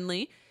vegan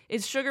friendly,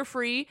 it's sugar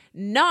free,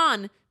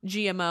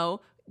 non-GMO,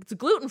 it's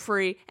gluten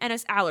free, and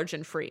it's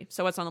allergen free.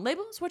 So what's on the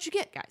label is what you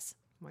get, guys.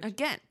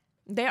 Again,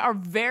 they are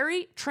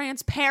very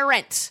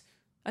transparent.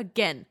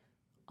 Again,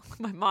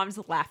 my mom's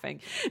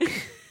laughing.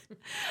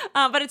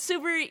 But it's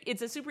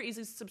a super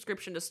easy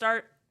subscription to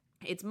start.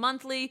 It's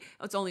monthly.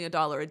 It's only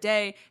 $1 a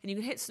day, and you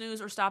can hit snooze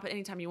or stop it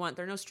anytime you want.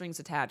 There are no strings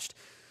attached.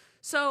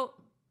 So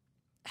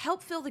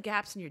help fill the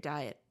gaps in your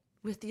diet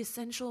with the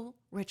Essential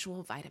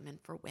Ritual Vitamin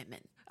for Women.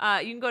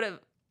 You can go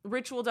to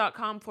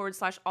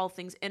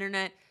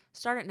ritual.com/all-things-internet.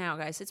 Start it now,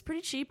 guys. It's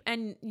pretty cheap,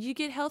 and you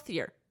get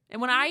healthier.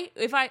 And I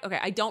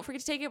don't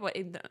forget to take it, but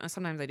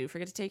sometimes I do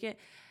forget to take it,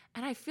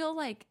 and I feel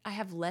like I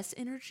have less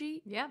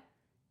energy. Yeah.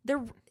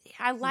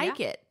 I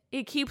like it.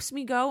 It keeps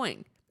me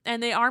going.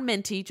 And they are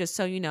minty, just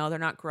so you know. They're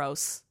not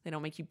gross. They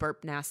don't make you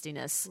burp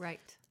nastiness. Right.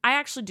 I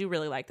actually do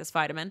really like this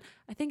vitamin.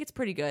 I think it's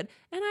pretty good,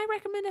 and I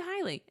recommend it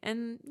highly.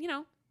 And,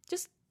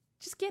 just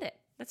get it.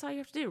 That's all you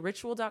have to do.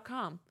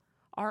 Ritual.com.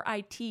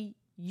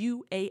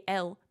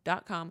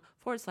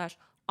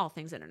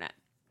 RITUAL.com/all-things-internet.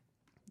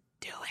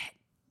 Do it.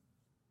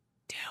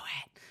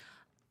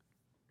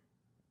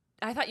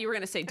 I thought you were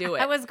going to say do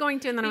it. I was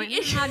going to, and then I went,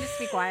 I'll just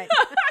be quiet.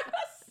 So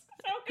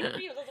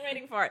confused. I was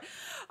waiting for it.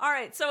 All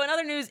right. So in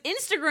other news,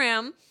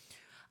 Instagram.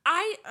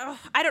 I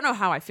don't know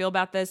how I feel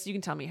about this. You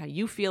can tell me how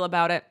you feel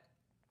about it.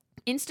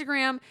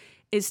 Instagram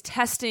is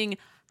testing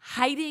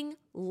hiding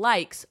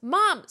likes.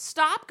 Mom,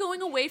 stop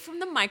going away from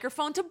the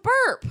microphone to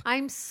burp.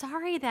 I'm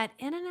sorry, that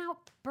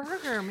In-N-Out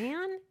burger,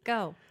 man.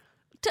 Go.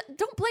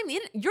 Don't blame the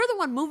internet. You're the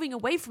one moving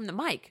away from the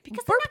mic.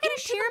 Because I'm not going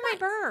to share my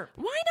burp.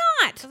 Why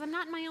not? Because I'm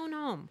not in my own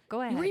home.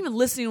 Go ahead. You weren't even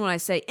listening when I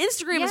say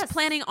Instagram is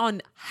planning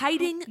on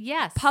hiding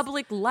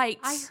public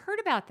likes. I heard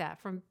about that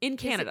from in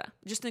Canada.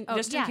 In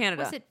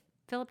Canada. Was it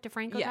Philip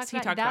DeFranco? Yes, he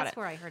talked talked about it. That's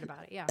where I heard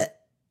about it. Yeah.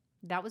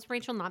 That was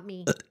Rachel, not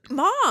me.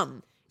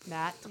 Mom.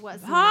 That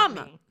was Mom.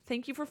 Not me.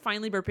 Thank you for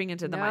finally burping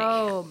into the mic.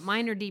 No,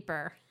 mine are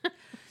deeper.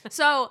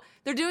 So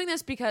they're doing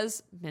this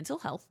because mental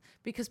health,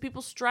 because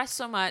people stress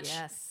so much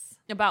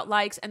about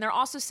likes. And they're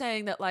also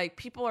saying that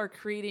people are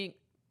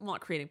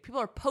people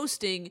are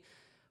posting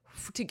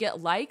to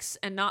get likes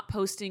and not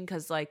posting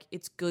because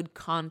it's good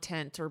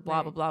content or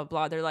blah, blah, blah,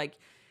 blah. They're like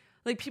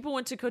people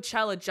went to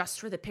Coachella just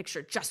for the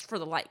picture, just for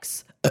the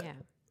likes. Yeah.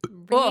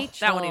 Oh,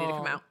 that one needed to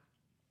come out.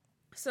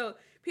 So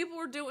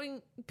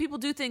people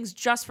do things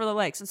just for the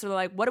likes. And so they're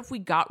like, what if we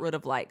got rid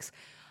of likes?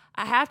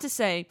 I have to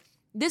say,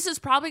 this is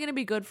probably going to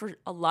be good for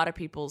a lot of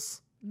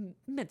people's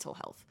mental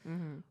health.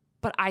 Mm-hmm.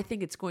 But I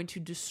think it's going to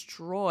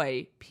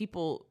destroy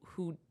people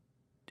who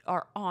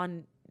are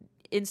on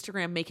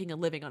Instagram making a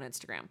living on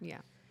Instagram.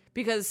 Yeah.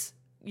 Because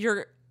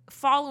you're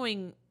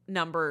following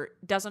number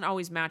doesn't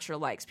always match your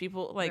likes.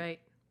 People like right.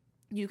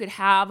 you could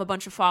have a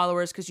bunch of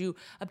followers because you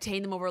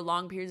obtained them over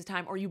long periods of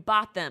time, or you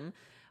bought them,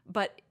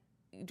 but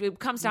it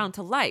comes down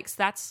to likes.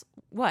 That's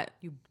what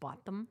You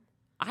bought them?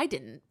 I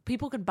didn't.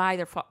 People can buy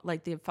their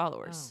their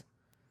followers.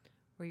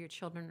 Where your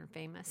children are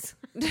famous.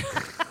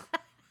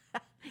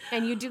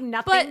 And you do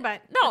nothing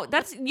but no,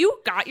 that's you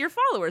got your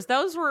followers.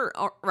 Those were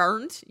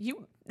earned.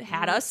 You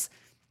had us.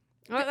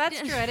 Oh, that's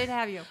true. I did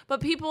have you.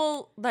 But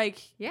people like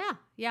Yeah.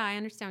 Yeah, I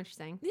understand what you're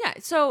saying. yeah.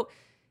 So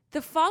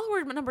the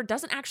follower number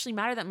doesn't actually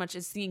matter that much.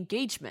 It's the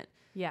engagement.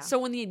 Yeah. So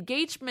when the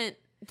engagement,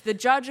 the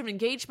judge of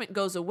engagement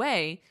goes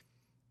away,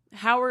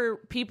 how are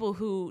people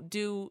who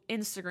do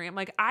Instagram?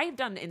 Like I've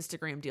done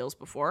Instagram deals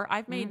before.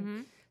 I've made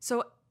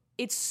so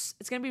it's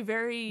going to be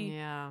very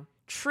Yeah,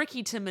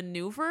 tricky to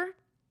maneuver.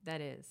 that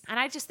is. And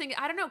I just think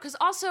I don't know because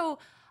also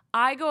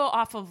I go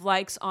off of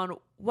likes on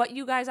what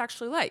you guys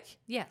actually like.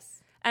 Yes.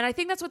 And I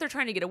think that's what they're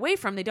trying to get away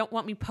from. They don't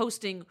want me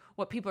posting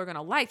what people are going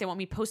to like. They want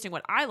me posting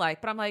what I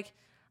like. But I'm like,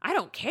 I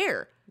don't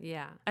care.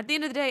 Yeah. At the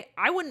end of the day,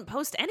 I wouldn't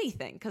post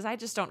anything because I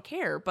just don't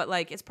care. But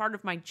like, it's part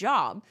of my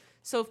job.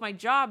 So if my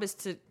job is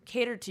to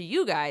cater to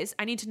you guys,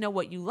 I need to know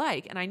what you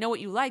like. And I know what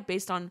you like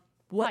based on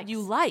what Likes.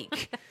 you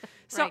like.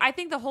 So Right. I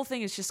think the whole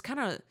thing is just kind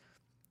of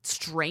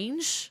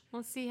strange.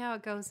 We'll see how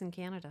it goes in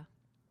Canada.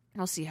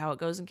 I'll see how it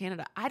goes in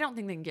Canada. I don't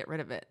think they can get rid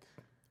of it.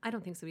 I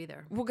don't think so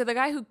either. Well, the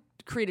guy who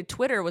created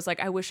Twitter was like,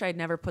 I wish I had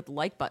never put the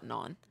like button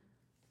on.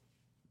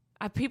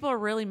 People are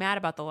really mad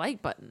about the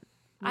like button.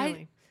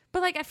 Really?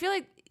 But like, I feel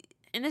like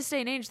in this day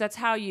and age, that's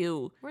how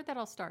you. Where'd that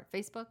all start?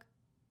 Facebook?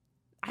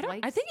 I don't. I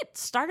Likes? think it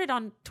started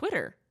on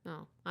Twitter.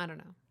 No, I don't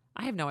know.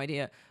 I have no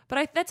idea.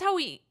 But that's how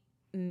we.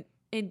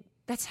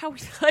 That's how we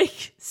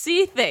like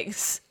see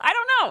things. I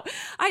don't know.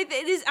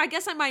 It is. I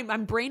guess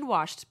I'm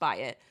brainwashed by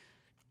it.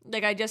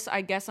 Like I guess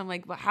I'm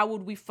like, well, how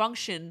would we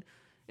function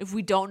if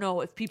we don't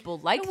know if people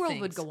like The world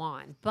things? would go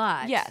on,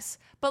 but Yes.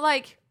 But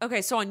like,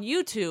 okay, so on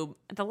YouTube,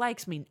 the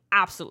likes mean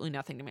absolutely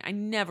nothing to me. I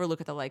never look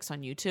at the likes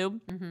on YouTube,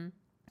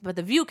 but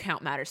the view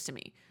count matters to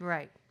me.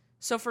 right.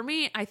 So for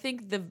me, I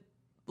think the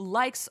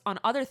likes on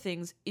other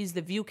things is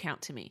the view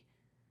count to me.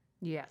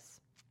 Yes.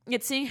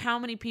 It's seeing how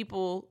many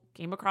people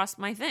came across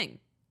my thing.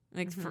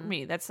 Like for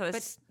me, that's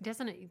But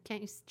doesn't it?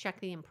 Can't you check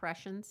the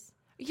impressions?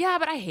 yeah,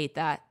 but I hate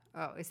that.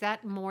 Oh, is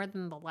that more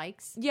than the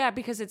likes? Yeah,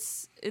 because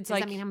it's Does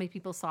like that mean how many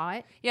people saw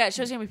it? yeah, it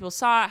shows you how many people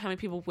saw it, how many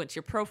people went to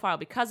your profile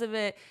because of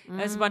it.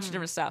 There's a bunch of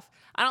different stuff.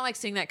 I don't like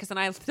seeing that because then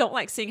I don't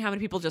like seeing how many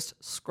people just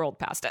scrolled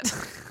past it.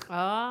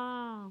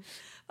 Oh,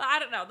 But I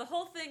don't know. The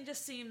whole thing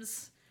just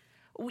seems.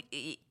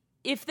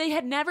 If they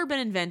had never been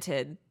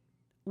invented,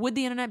 would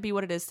the internet be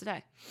what it is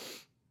today?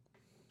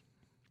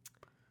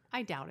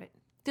 I doubt it.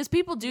 Because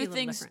people Be a do little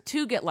things different.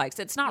 to get likes.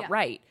 It's not Yeah.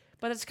 right,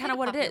 but it's kind of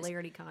what it is.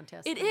 Popularity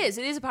contest. It is.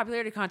 It is a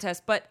popularity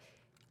contest, but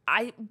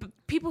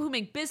people who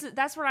make business.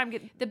 That's where I'm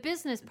getting. The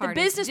business part.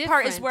 business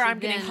part is where I'm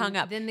getting hung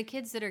up. Then the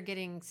kids that are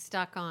getting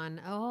stuck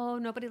on, oh,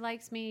 nobody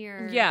likes me,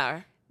 or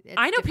Yeah, it's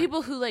I know different.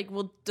 people who like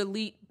will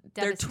delete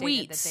their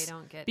Devastated tweets that they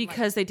don't get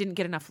because they didn't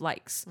get enough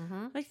likes.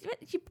 Like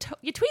you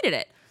tweeted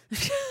it.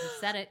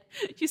 said it.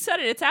 You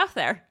said it. It's out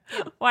there.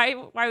 Why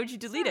would you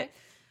delete it?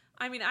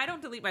 I mean, I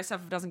don't delete my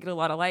stuff if it doesn't get a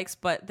lot of likes,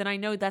 but then I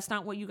know that's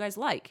not what you guys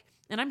like.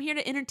 And I'm here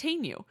to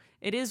entertain you.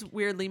 It is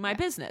weirdly my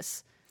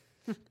business.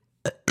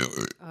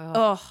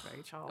 Oh,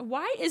 Rachel.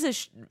 Why is a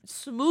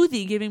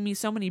smoothie giving me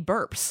so many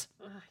burps?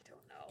 I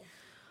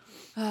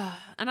don't know.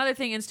 Another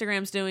thing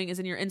Instagram's doing is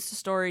in your Insta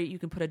story, you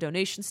can put a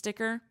donation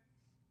sticker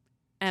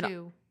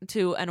and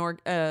to an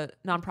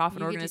nonprofit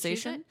choose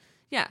organization. it?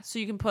 Yeah, so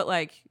you can put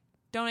like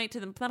donate to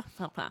them,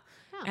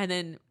 and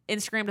then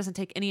Instagram doesn't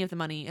take any of the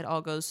money; it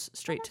all goes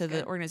straight to the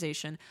good.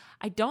 organization.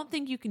 I don't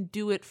think you can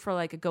do it for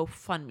like a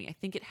GoFundMe. I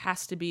think it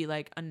has to be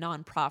like a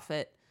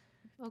nonprofit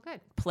Oh,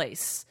 good.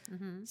 place.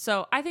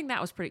 So I think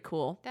that was pretty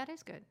cool. That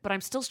is good. But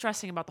I'm still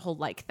stressing about the whole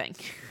like thing.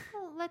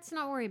 Well, let's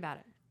not worry about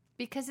it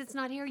because it's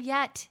not here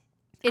yet.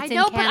 It's I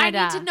know, in but I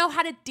Canada. need to know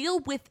how to deal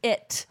with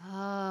it.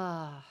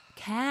 Oh,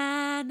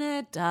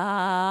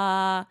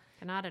 Canada.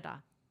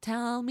 Canada.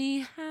 Tell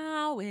me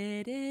how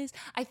it is.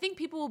 I think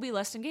people will be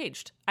less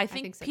engaged. I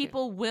think so, too.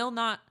 people will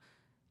not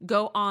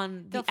go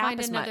on the They'll app find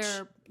as much.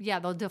 another. Yeah,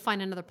 they'll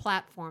find another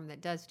platform that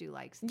does do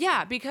likes.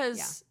 Yeah,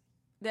 because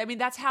I mean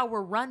that's how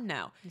we're run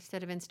now.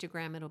 Instead of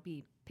Instagram, it'll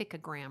be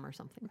Picagram or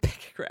something.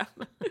 Picagram.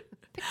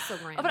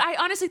 Pixelgram. But I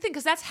honestly think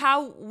because that's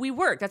how we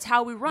work. That's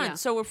how we run. Yeah.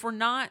 So if we're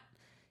not,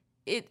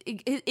 it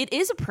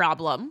is a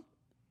problem,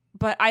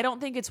 but I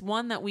don't think it's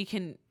one that we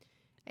can.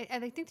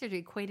 I think they're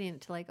equating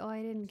it to like, oh,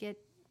 I didn't get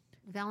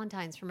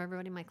Valentine's from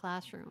everybody in my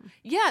classroom.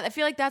 Yeah, I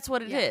feel like that's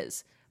what it Yeah.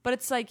 is. But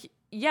it's like,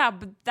 yeah,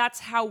 but that's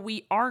how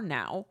we are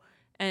now,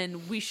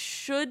 and we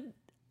should.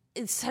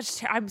 It's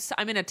such.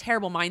 I'm in a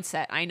terrible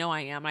mindset. I know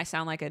I am. I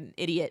sound like an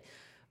idiot,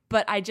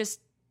 but I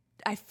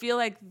feel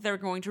like they're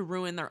going to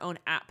ruin their own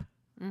app.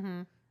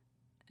 Mm-hmm.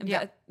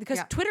 Yeah, because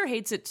Twitter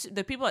hates it.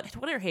 The people at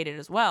Twitter hate it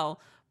as well,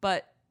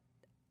 but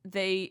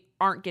they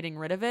aren't getting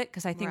rid of it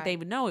because I think they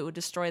would know it would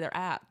destroy their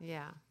app.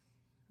 Yeah,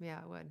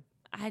 it would.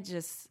 I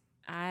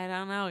I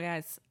don't know,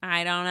 guys.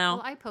 I don't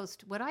know. Well,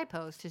 what I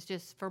post is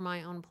just for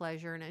my own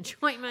pleasure and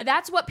enjoyment.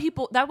 That's what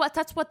people.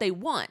 That's what they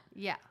want.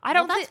 Yeah, I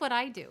don't. That's what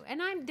I do,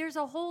 and there's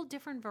a whole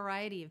different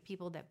variety of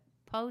people that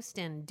post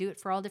and do it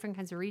for all different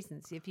kinds of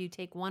reasons. If you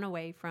take one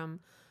away from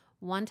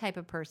one type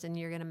of person,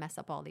 you're going to mess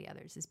up all the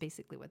others. Is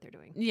basically what they're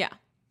doing. Yeah.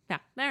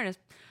 There it is.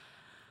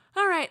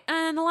 All right,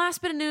 and the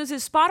last bit of news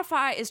is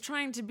Spotify is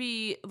trying to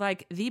be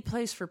like the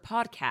place for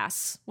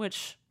podcasts,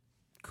 which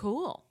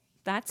cool.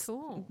 That's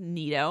cool.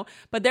 Neato.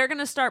 But they're going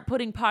to start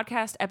putting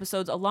podcast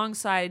episodes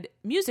alongside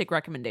music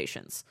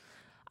recommendations.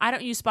 I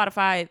don't use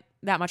Spotify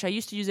that much. I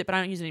used to use it, but I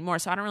don't use it anymore,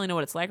 so I don't really know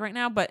what it's like right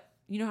now. But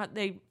you know how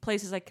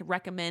places like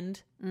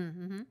recommend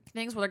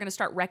things? Well, they're going to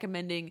start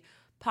recommending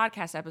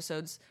podcast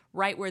episodes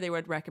right where they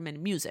would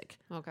recommend music.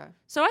 Okay.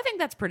 So I think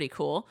that's pretty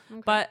cool.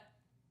 Okay. But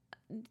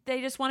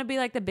they just want to be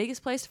like the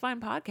biggest place to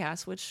find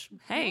podcasts, which,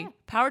 hey,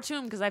 power to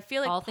them, because I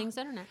feel like all things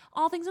internet.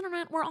 All things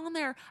internet, we're on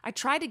there. I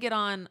tried to get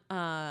on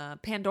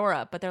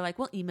Pandora, but they're like,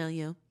 we'll email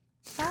you.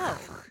 Oh.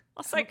 I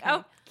was like,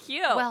 oh,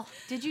 cute. Well,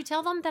 did you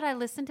tell them that I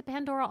listen to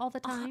Pandora all the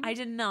time? I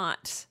did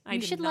not.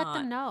 You should let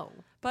them know.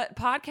 But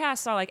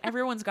podcasts are like,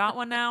 everyone's got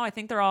one now. I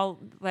think they're all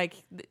like,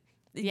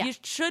 you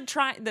should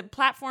try, the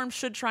platform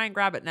should try and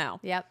grab it now.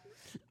 Yep.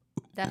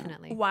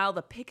 Definitely. While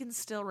the picking's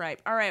still ripe.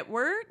 All right,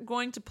 we're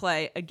going to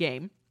play a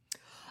game.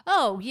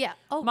 Oh, yeah.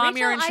 Oh, Mom, Rachel,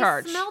 you're in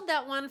charge. I smelled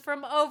that one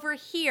from over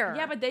here.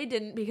 Yeah, but they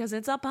didn't because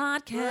it's a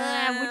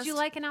podcast. Would you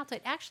like an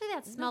outside? Actually,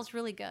 that smells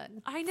really good.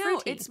 I know.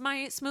 Fruity. It's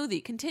my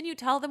smoothie. Continue.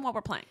 Tell them what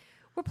we're playing.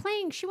 We're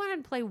playing, she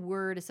wanted to play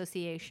word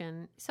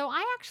association. So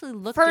I actually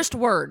looked First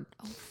word.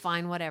 Oh,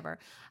 fine, whatever.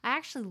 I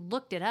actually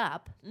looked it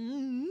up.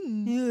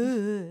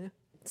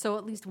 So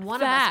at least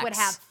one of us would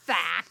have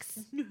facts.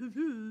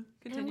 And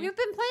we've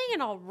been playing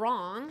it all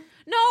wrong.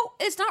 No,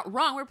 it's not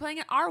wrong. We're playing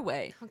it our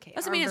way. Okay.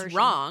 Doesn't mean it's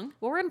wrong.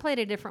 Well, we're going to play it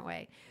a different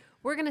way.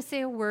 We're going to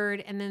say a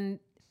word, and then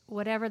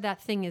whatever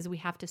that thing is, we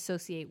have to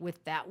associate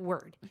with that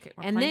word. Okay,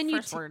 and then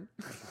first word.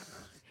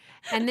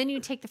 And then you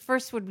take the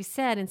first word we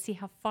said and see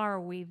how far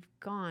we've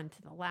gone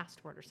to the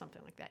last word or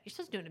something like that. You're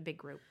supposed to do it in a big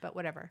group, but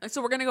whatever.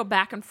 So we're going to go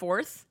back and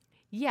forth?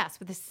 Yes,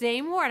 with the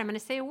same word. I'm going to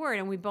say a word,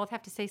 and we both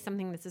have to say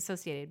something that's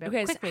associated. But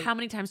okay, quickly, so how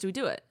many times do we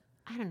do it?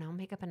 I don't know.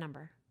 Make up a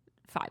number.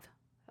 5.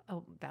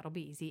 Oh, that'll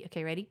be easy.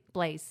 Okay, ready?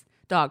 Blaze.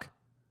 Dog.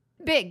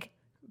 Big.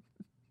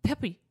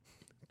 Pippi.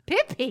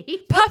 Pippi?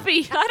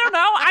 Puppy. I don't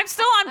know. I'm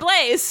still on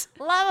Blaze.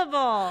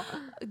 Lovable.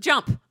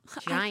 Jump.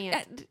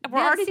 Giant. We're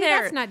already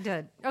there. That's not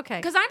good. Okay.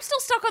 Because I'm still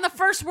stuck on the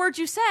first word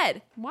you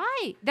said.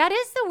 Why? That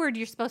is the word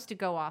you're supposed to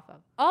go off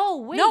of.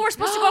 Oh, wait. No, we're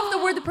supposed to go off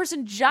the word the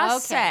person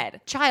just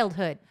said.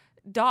 Childhood.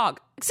 Dog.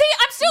 See,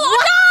 I'm still on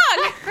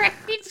dog.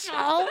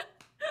 Rachel.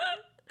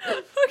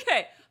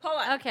 Okay,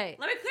 hold on. Okay.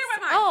 Let me clear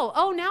my mind.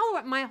 Oh,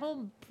 now my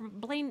whole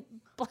brain.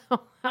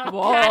 Whoa.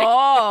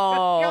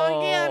 Go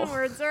again.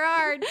 Words are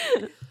hard.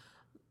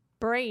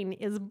 Brain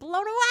is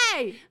blown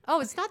away. Oh,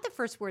 it's not the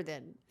first word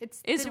then.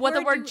 It's what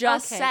the word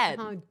just said.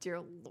 Oh,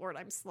 dear Lord,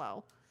 I'm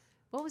slow.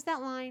 What was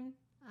that line?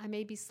 I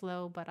may be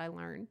slow, but I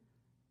learn.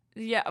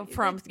 Yeah,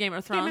 from Game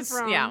of Thrones. Game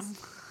of Thrones. Yeah.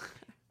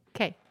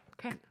 Okay.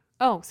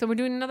 Oh, so we're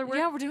doing another word?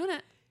 Yeah, we're doing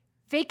it.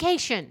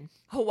 Vacation.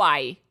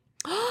 Hawaii.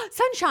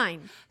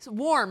 Sunshine. It's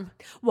warm.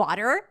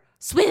 Water.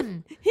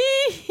 Swim.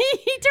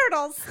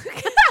 Turtles.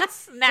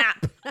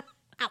 Snap.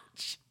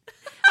 Ouch.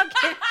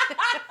 Okay.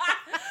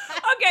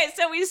 Okay,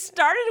 so we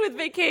started with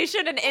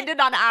vacation and ended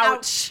on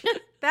ouch.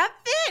 That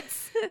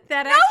fits.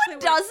 That No, it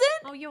doesn't.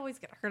 Oh, you always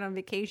get hurt on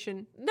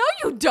vacation. No,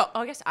 you don't.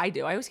 Oh, I guess I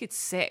do. I always get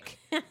sick.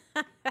 Oh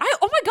my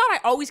God, I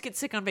always get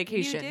sick on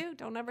vacation. You do?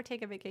 Don't ever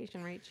take a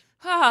vacation, Rach.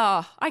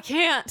 Oh, I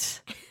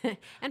can't.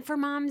 And for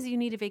moms, you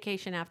need a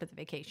vacation after the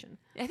vacation.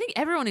 I think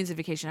everyone needs a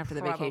vacation after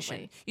the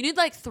vacation. You need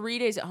like 3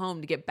 days at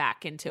home to get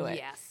back into it.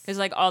 Yes. Because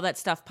like all that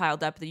stuff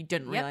piled up that you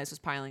didn't realize was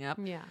piling up.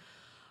 Yeah.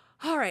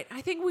 All right.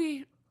 I think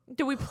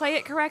do we play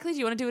it correctly? Do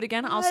you want to do it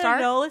again? I'll start.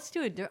 No, let's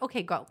do it.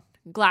 Okay, go.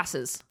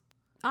 Glasses.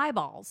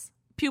 Eyeballs.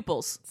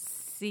 Pupils.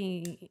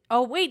 See.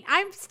 Oh, wait.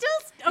 I'm still.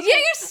 Okay. Yeah,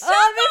 you're stuck this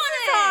on is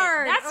it.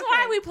 hard. That's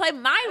why we play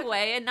my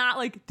way and not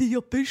like the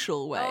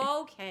official way.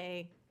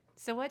 Okay.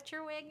 So what's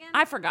your way again?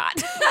 I forgot.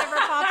 Whatever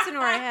pops into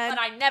our head. But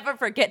I never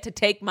forget to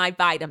take my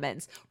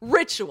vitamins.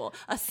 Ritual.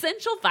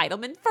 Essential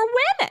vitamin for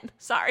women.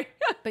 Sorry.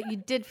 But you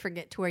did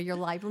forget to wear your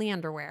lively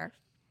underwear.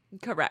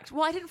 Correct.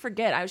 Well, I didn't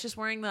forget. I was just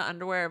wearing the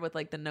underwear with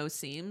like the no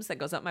seams that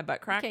goes up my butt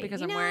crack because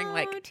I'm wearing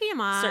like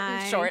TMI.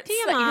 certain shorts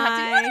TMI. that you have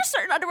to. Well, there's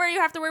certain underwear you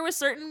have to wear with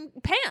certain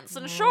pants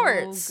and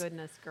shorts. Oh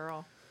goodness,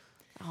 girl.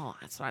 Oh,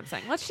 that's what I'm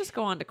saying. Let's just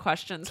go on to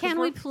questions. Can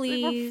we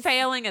please? We're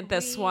failing at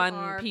this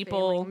one,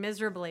 people. Failing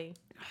miserably.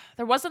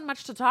 There wasn't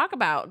much to talk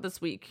about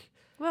this week.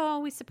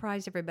 Well, we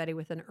surprised everybody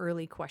with an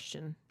early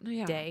question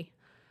day.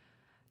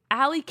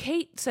 Allie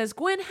Kate says,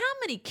 Gwen, how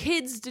many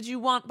kids did you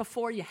want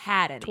before you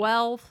had any?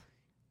 12.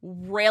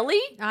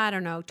 Really? I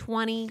don't know,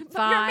 25.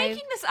 You're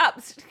making this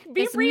up.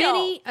 Be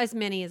real. As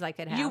many as I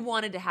could have. You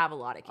wanted to have a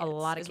lot of kids. A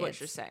lot of is kids. what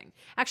you're saying.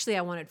 Actually,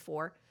 I wanted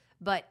 4,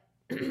 but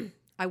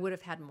I would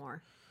have had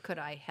more. Could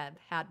I have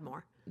had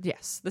more?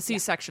 Yes, the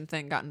C-section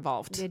thing got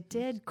involved. It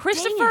did.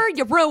 Christopher,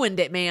 you ruined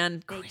it,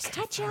 man. They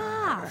cut you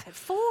off at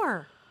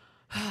 4.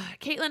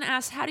 Caitlin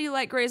asks, how do you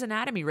like Grey's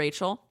Anatomy,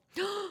 Rachel?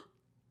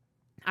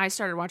 I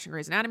started watching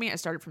Grey's Anatomy. I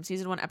started from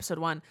season 1, episode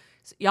 1.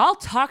 So y'all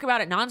talk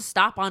about it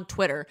nonstop on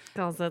Twitter.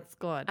 Because that's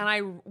good. And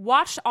I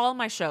watched all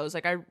my shows.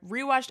 Like, I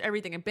rewatched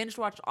everything and binge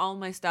watched all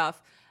my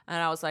stuff.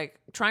 And I was like,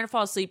 trying to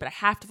fall asleep, but I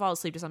have to fall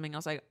asleep to something. I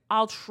was like,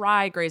 I'll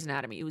try Grey's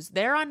Anatomy. It was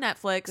there on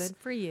Netflix. Good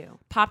for you.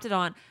 Popped it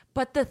on.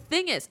 But the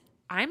thing is,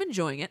 I'm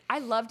enjoying it. I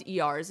loved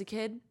ER as a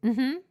kid.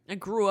 Mm-hmm. I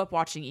grew up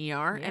watching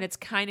ER, and it's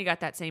kind of got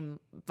that same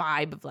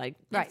vibe of like,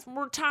 Right.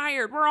 we're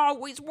tired. We're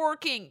always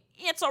working.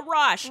 It's a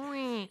rush.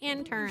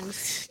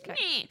 Interns.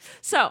 Okay.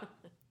 So,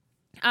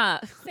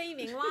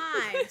 Saving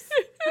lives.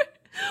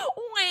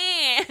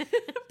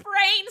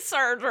 brain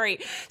surgery.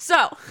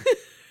 So,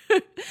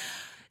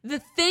 the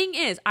thing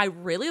is, I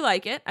really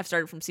like it. I've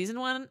started from season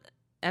 1,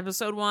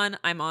 episode 1.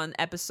 I'm on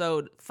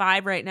episode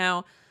 5 right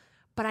now,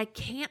 but I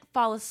can't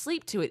fall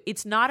asleep to it.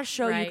 It's not a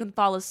show you Right. can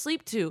fall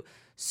asleep to.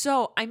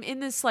 So I'm in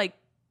this like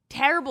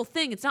terrible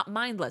thing. It's not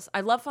mindless.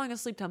 I love falling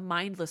asleep to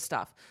mindless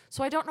stuff.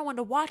 So I don't know when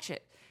to watch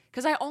it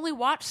because I only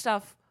watch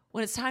stuff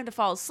when it's time to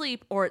fall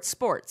asleep or it's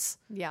sports.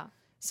 Yeah.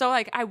 So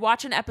like I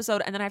watch an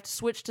episode and then I have to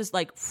switch to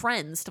like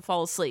Friends to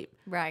fall asleep.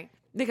 Right.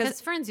 Because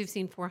Because Friends you've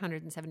seen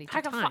 472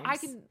 I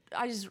times.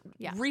 just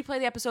Yeah. replay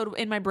the episode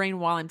in my brain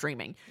while I'm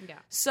dreaming. Yeah.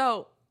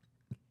 So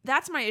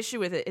that's my issue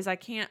with it is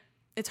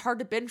it's hard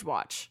to binge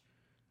watch.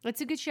 It's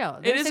a good show.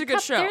 It is a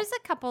good show. There's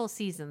a couple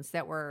seasons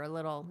that were a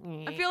little.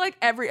 I feel like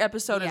every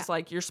episode Yeah. is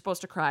like you're supposed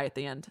to cry at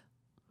the end.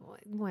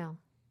 Well,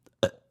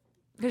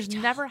 There's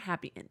never a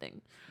happy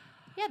ending.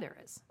 yeah, there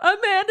is.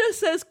 Amanda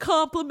says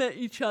compliment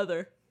each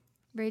other.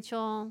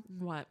 Rachel,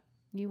 What?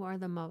 you are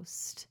the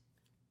most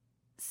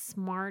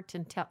smart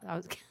and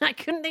I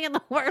couldn't think of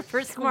the word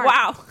for smart.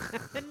 Wow.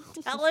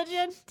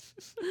 Intelligent,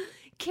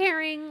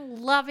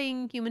 caring,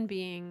 loving human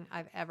being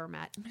I've ever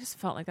met. I just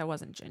felt like that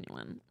wasn't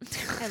genuine.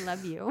 I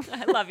love you.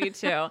 I love you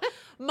too.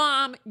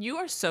 Mom, you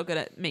are so good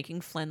at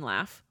making Flynn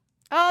laugh.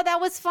 Oh,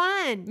 that was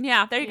fun.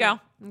 Yeah, there you Yeah.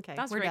 go. Okay,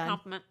 That was a we're great done.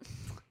 compliment.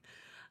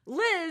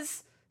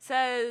 Liz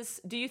says,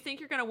 do you think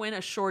you're going to win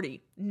a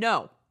shorty?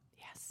 No.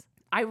 Yes.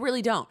 I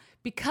really don't.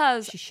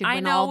 Because She should I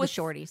win know all the with,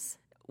 shorties.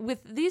 with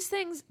these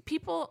things,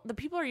 the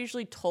people are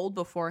usually told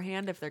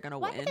beforehand if they're going to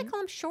Why win. do they call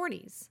them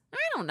shorties? I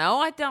don't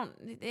know.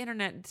 The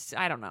internet,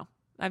 I don't know.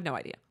 I have no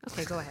idea.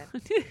 Okay, go ahead. Do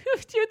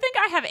you think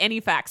I have any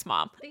facts,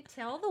 Mom? They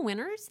tell the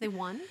winners they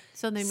won,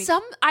 so they make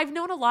I've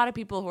known a lot of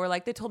people who are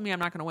like, they told me I'm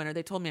not going to win, or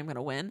they told me I'm going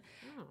to win.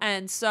 Oh.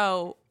 And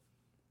so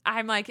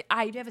I'm like,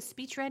 Do you have a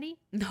speech ready?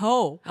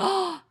 no.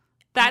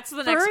 That's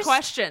the next First,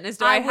 question is,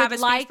 do I have a would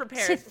speech like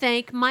prepared? to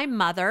thank my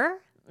mother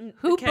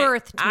who Okay,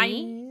 birthed I'm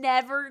me.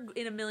 never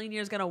in a million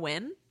years going to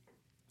win.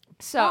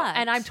 So, But-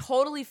 and I'm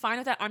totally fine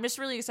with that. I'm just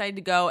really excited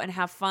to go and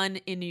have fun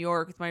in New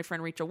York with my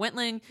friend Rachel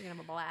Wintling. You're gonna have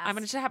a blast. I'm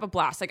going to have a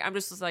blast. Like, I'm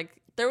just like,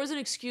 there was an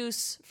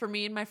excuse for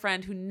me and my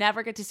friend who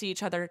never get to see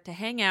each other to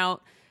hang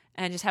out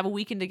and just have a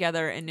weekend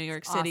together in New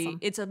York City. Awesome.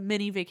 It's a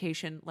mini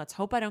vacation. Let's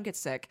hope I don't get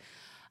sick.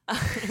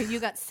 You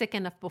got sick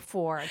enough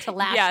before to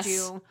last Yes.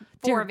 you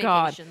Dear 4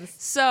 God. vacations.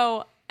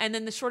 So, and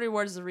then the Shorty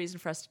Awards is a reason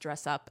for us to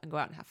dress up and go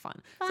out and have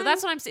fun. So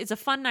that's what it's a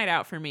fun night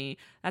out for me.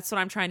 That's what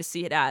I'm trying to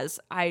see it as.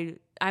 I'm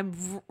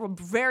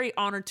very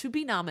honored to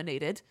be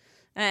nominated,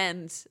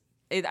 and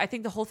I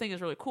think the whole thing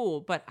is really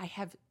cool, but I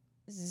have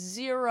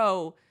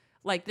zero,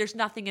 like, there's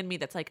nothing in me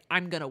that's like,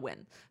 I'm gonna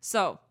win.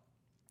 So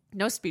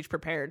no speech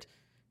prepared.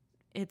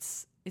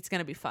 It's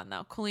gonna be fun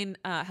though. Colleen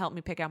helped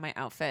me pick out my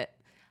outfit.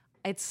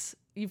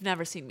 You've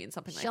never seen me in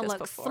something like She'll this look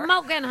before.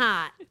 smoking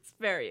hot. It's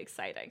very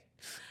exciting.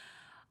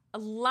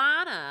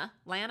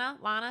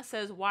 Lana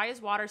says, why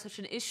is water such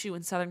an issue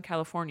in Southern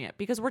California?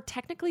 Because we're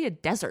technically a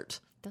desert.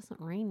 Doesn't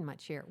rain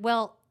much here.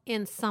 Well,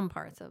 in some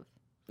parts of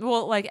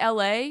Well, like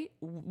LA,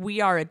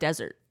 we are a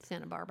desert.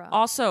 Santa Barbara.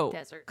 Also,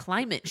 Desert.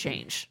 climate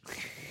change,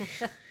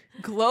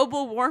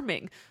 global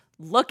warming.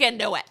 Look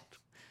into it.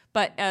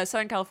 But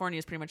Southern California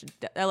is pretty much,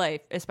 LA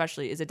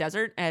especially, is a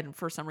desert. And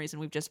for some reason,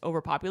 we've just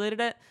overpopulated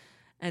it.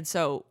 And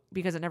so,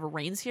 because it never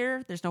rains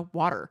here, there's no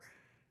water.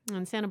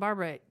 In Santa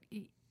Barbara,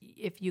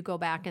 if you go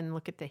back and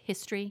look at the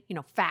history,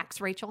 facts,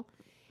 Rachel,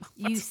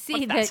 you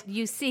see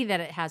that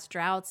it has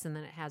droughts and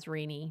then it has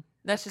rainy.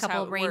 That's just couple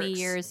how of it rainy works.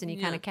 years, and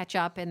you kind of catch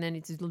up, and then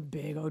it's just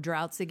big old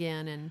droughts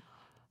again, and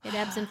it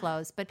ebbs and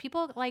flows. But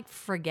people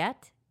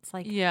forget. It's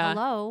like, Yeah.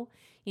 hello,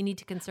 you need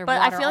to conserve But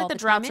water. I feel all like the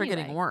time droughts are anyway.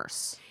 getting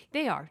worse.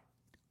 They are.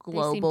 They seem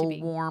to Global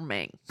be.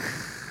 warming.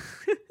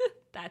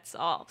 That's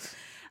all.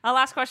 Our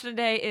last question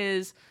today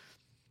is,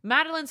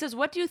 Madeline says,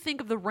 what do you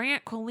think of the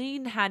rant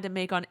Colleen had to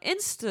make on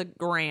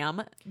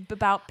Instagram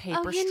about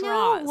paper Oh, you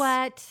straws? know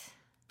what?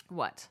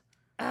 What?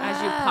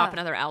 As you pop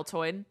another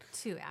Altoid.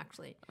 Two,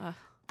 actually.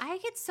 I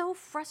get so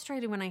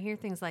frustrated when I hear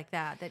things like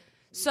that.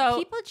 So,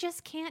 people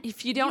just can't.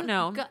 if you don't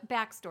know-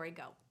 backstory,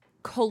 go.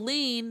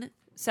 Colleen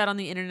said on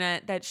the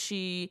internet that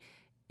she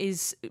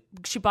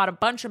she bought a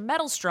bunch of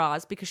metal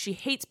straws because she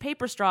hates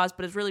paper straws,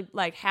 but is really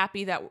like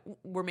happy that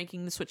we're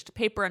making the switch to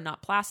paper and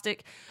not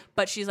plastic.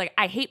 But she's like,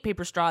 I hate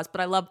paper straws,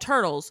 but I love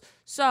turtles.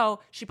 So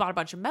she bought a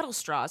bunch of metal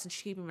straws and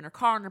she keeps them in her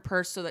car and her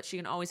purse so that she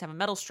can always have a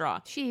metal straw.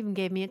 She even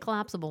gave me a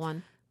collapsible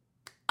one.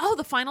 Oh,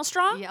 the final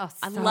straw? Yeah,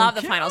 I so love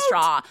the cute. final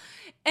straw.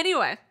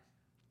 Anyway,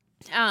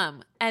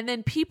 and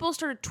then people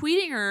started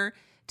tweeting her,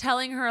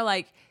 telling her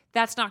like,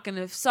 that's not going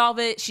to solve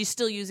it. She's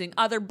still using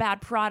other bad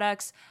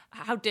products.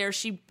 How dare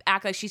she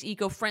act like she's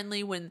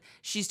eco-friendly when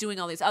she's doing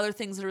all these other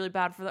things that are really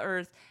bad for the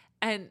earth?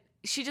 And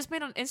she just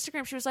made on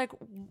Instagram, she was like,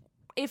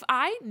 if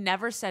I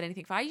never said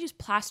anything, if I used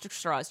plastic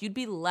straws, you'd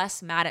be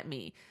less mad at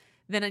me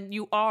than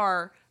you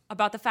are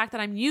about the fact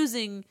that I'm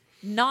using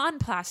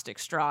non-plastic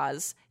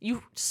straws.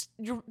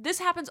 This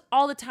happens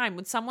all the time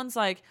when someone's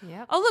like,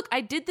 Yep. oh, look, I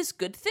did this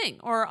good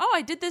thing. Or, oh,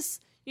 I did this,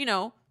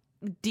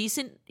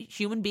 decent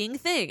human being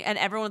thing, and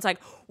everyone's like,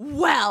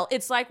 well,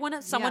 it's like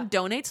when someone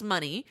donates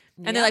money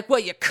and they're like, well,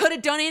 you could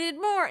have donated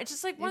more. It's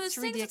just like one of those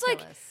things. It's like,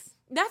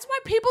 that's why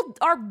people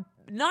are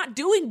not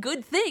doing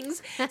good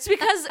things. It's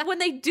because when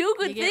they do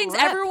good things,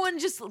 ripped. everyone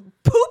just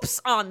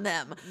poops on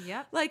them.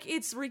 Yep. Like,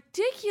 it's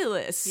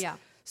ridiculous. Yeah.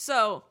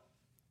 So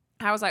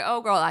I was like, oh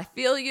girl, I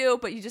feel you,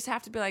 but you just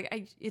have to be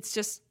like,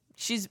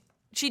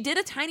 she did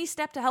a tiny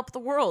step to help the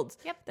world.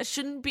 Yep.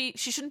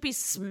 She shouldn't be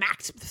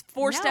smacked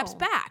 4 steps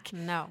back.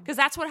 No. Because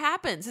that's what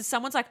happens is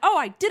someone's like, oh,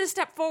 I did a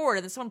step forward.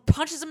 And then someone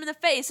punches them in the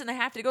face and they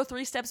have to go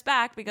 3 steps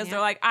back because they're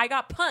like, I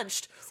got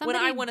punched when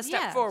I went a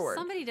step forward. If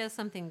somebody does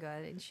something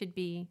good, it should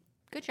be,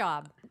 good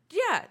job.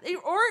 Yeah.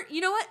 Or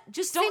you know what?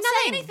 Just don't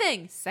say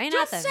anything. Say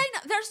Just nothing.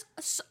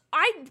 There's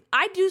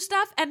I do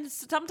stuff and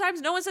sometimes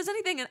no one says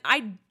anything and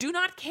I do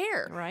not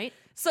care. Right.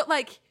 So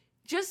like,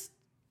 just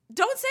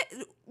don't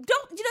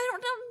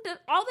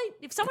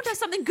if someone does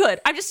something good,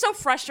 I'm just so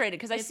frustrated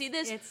because I see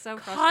this it's so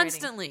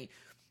constantly.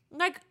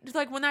 Like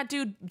when that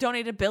dude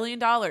donated $1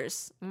 billion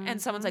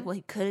and someone's like, well,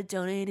 he could have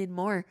donated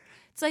more.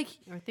 It's like,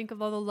 Or think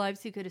of all the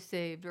lives he could have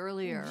saved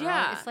earlier.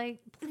 Yeah. It's like,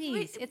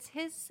 please, it's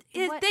his.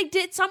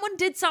 someone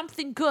did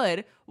something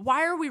good.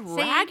 Why are we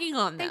ragging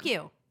on them? Thank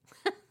you.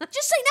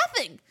 Just say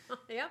nothing.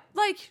 Yep.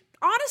 Like,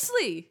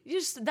 honestly,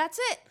 that's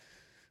it.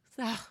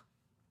 Ugh.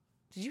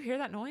 Did you hear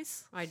that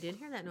noise? I did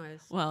hear that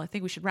noise. Well, I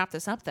think we should wrap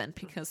this up then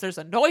because there's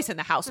a noise in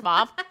the house,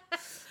 Mom.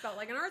 Felt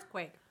like an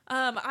earthquake.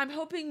 I'm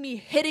hoping me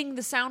hitting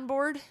the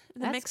soundboard in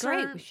the That's mixer.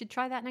 great. We should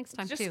try that next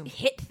time Just too.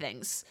 hit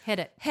things. Hit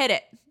it. Hit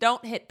it.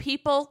 Don't hit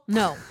people.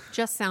 No,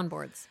 just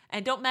soundboards.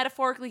 And don't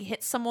metaphorically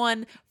hit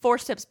someone 4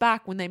 steps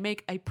back when they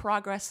make a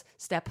progress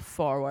step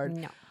forward.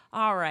 No.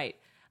 All right.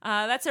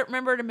 That's it.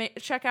 Remember to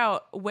check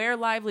out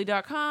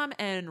wearlively.com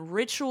and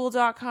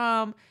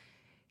ritual.com.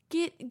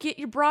 Get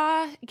your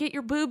bra, get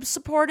your boobs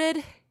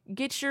supported,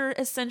 get your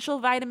essential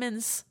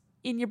vitamins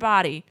in your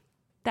body.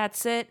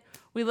 That's it.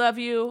 We love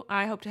you.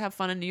 I hope to have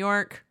fun in New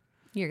York.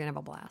 You're going to have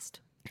a blast.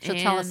 She'll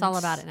tell us all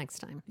about it next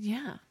time.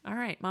 Yeah. All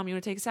right. Mom, you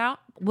want to take us out?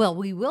 Well,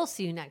 we will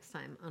see you next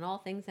time on All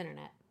Things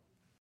Internet.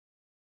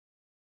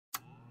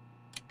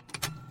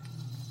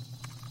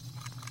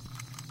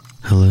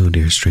 Hello,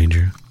 dear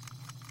stranger.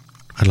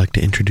 I'd like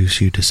to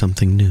introduce you to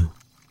something new,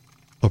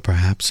 or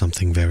perhaps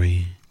something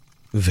very,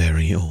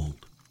 very old.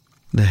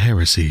 The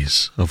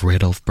Heresies of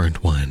Radolf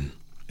Burntwine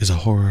is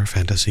a horror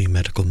fantasy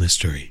medical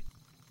mystery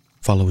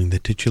following the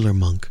titular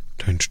monk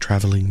turned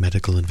traveling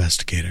medical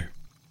investigator.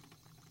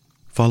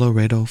 Follow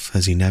Radolf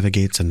as he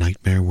navigates a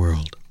nightmare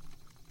world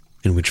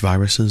in which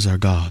viruses are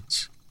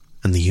gods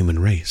and the human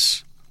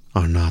race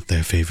are not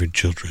their favored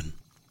children.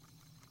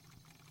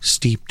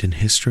 Steeped in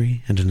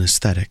history and an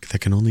aesthetic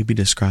that can only be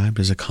described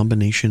as a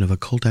combination of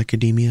occult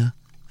academia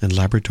and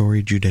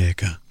laboratory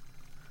Judaica,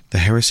 the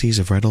Heresies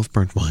of Radolf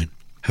Burntwine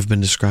have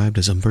been described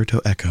as Umberto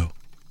Eco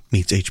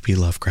meets H.P.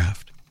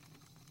 Lovecraft.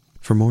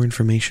 For more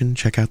information,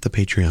 check out the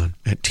Patreon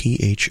at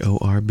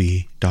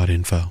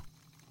thorb.info.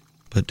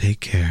 But take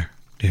care,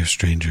 dear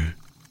stranger,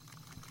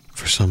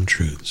 for some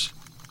truths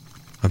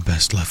are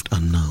best left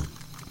unknown.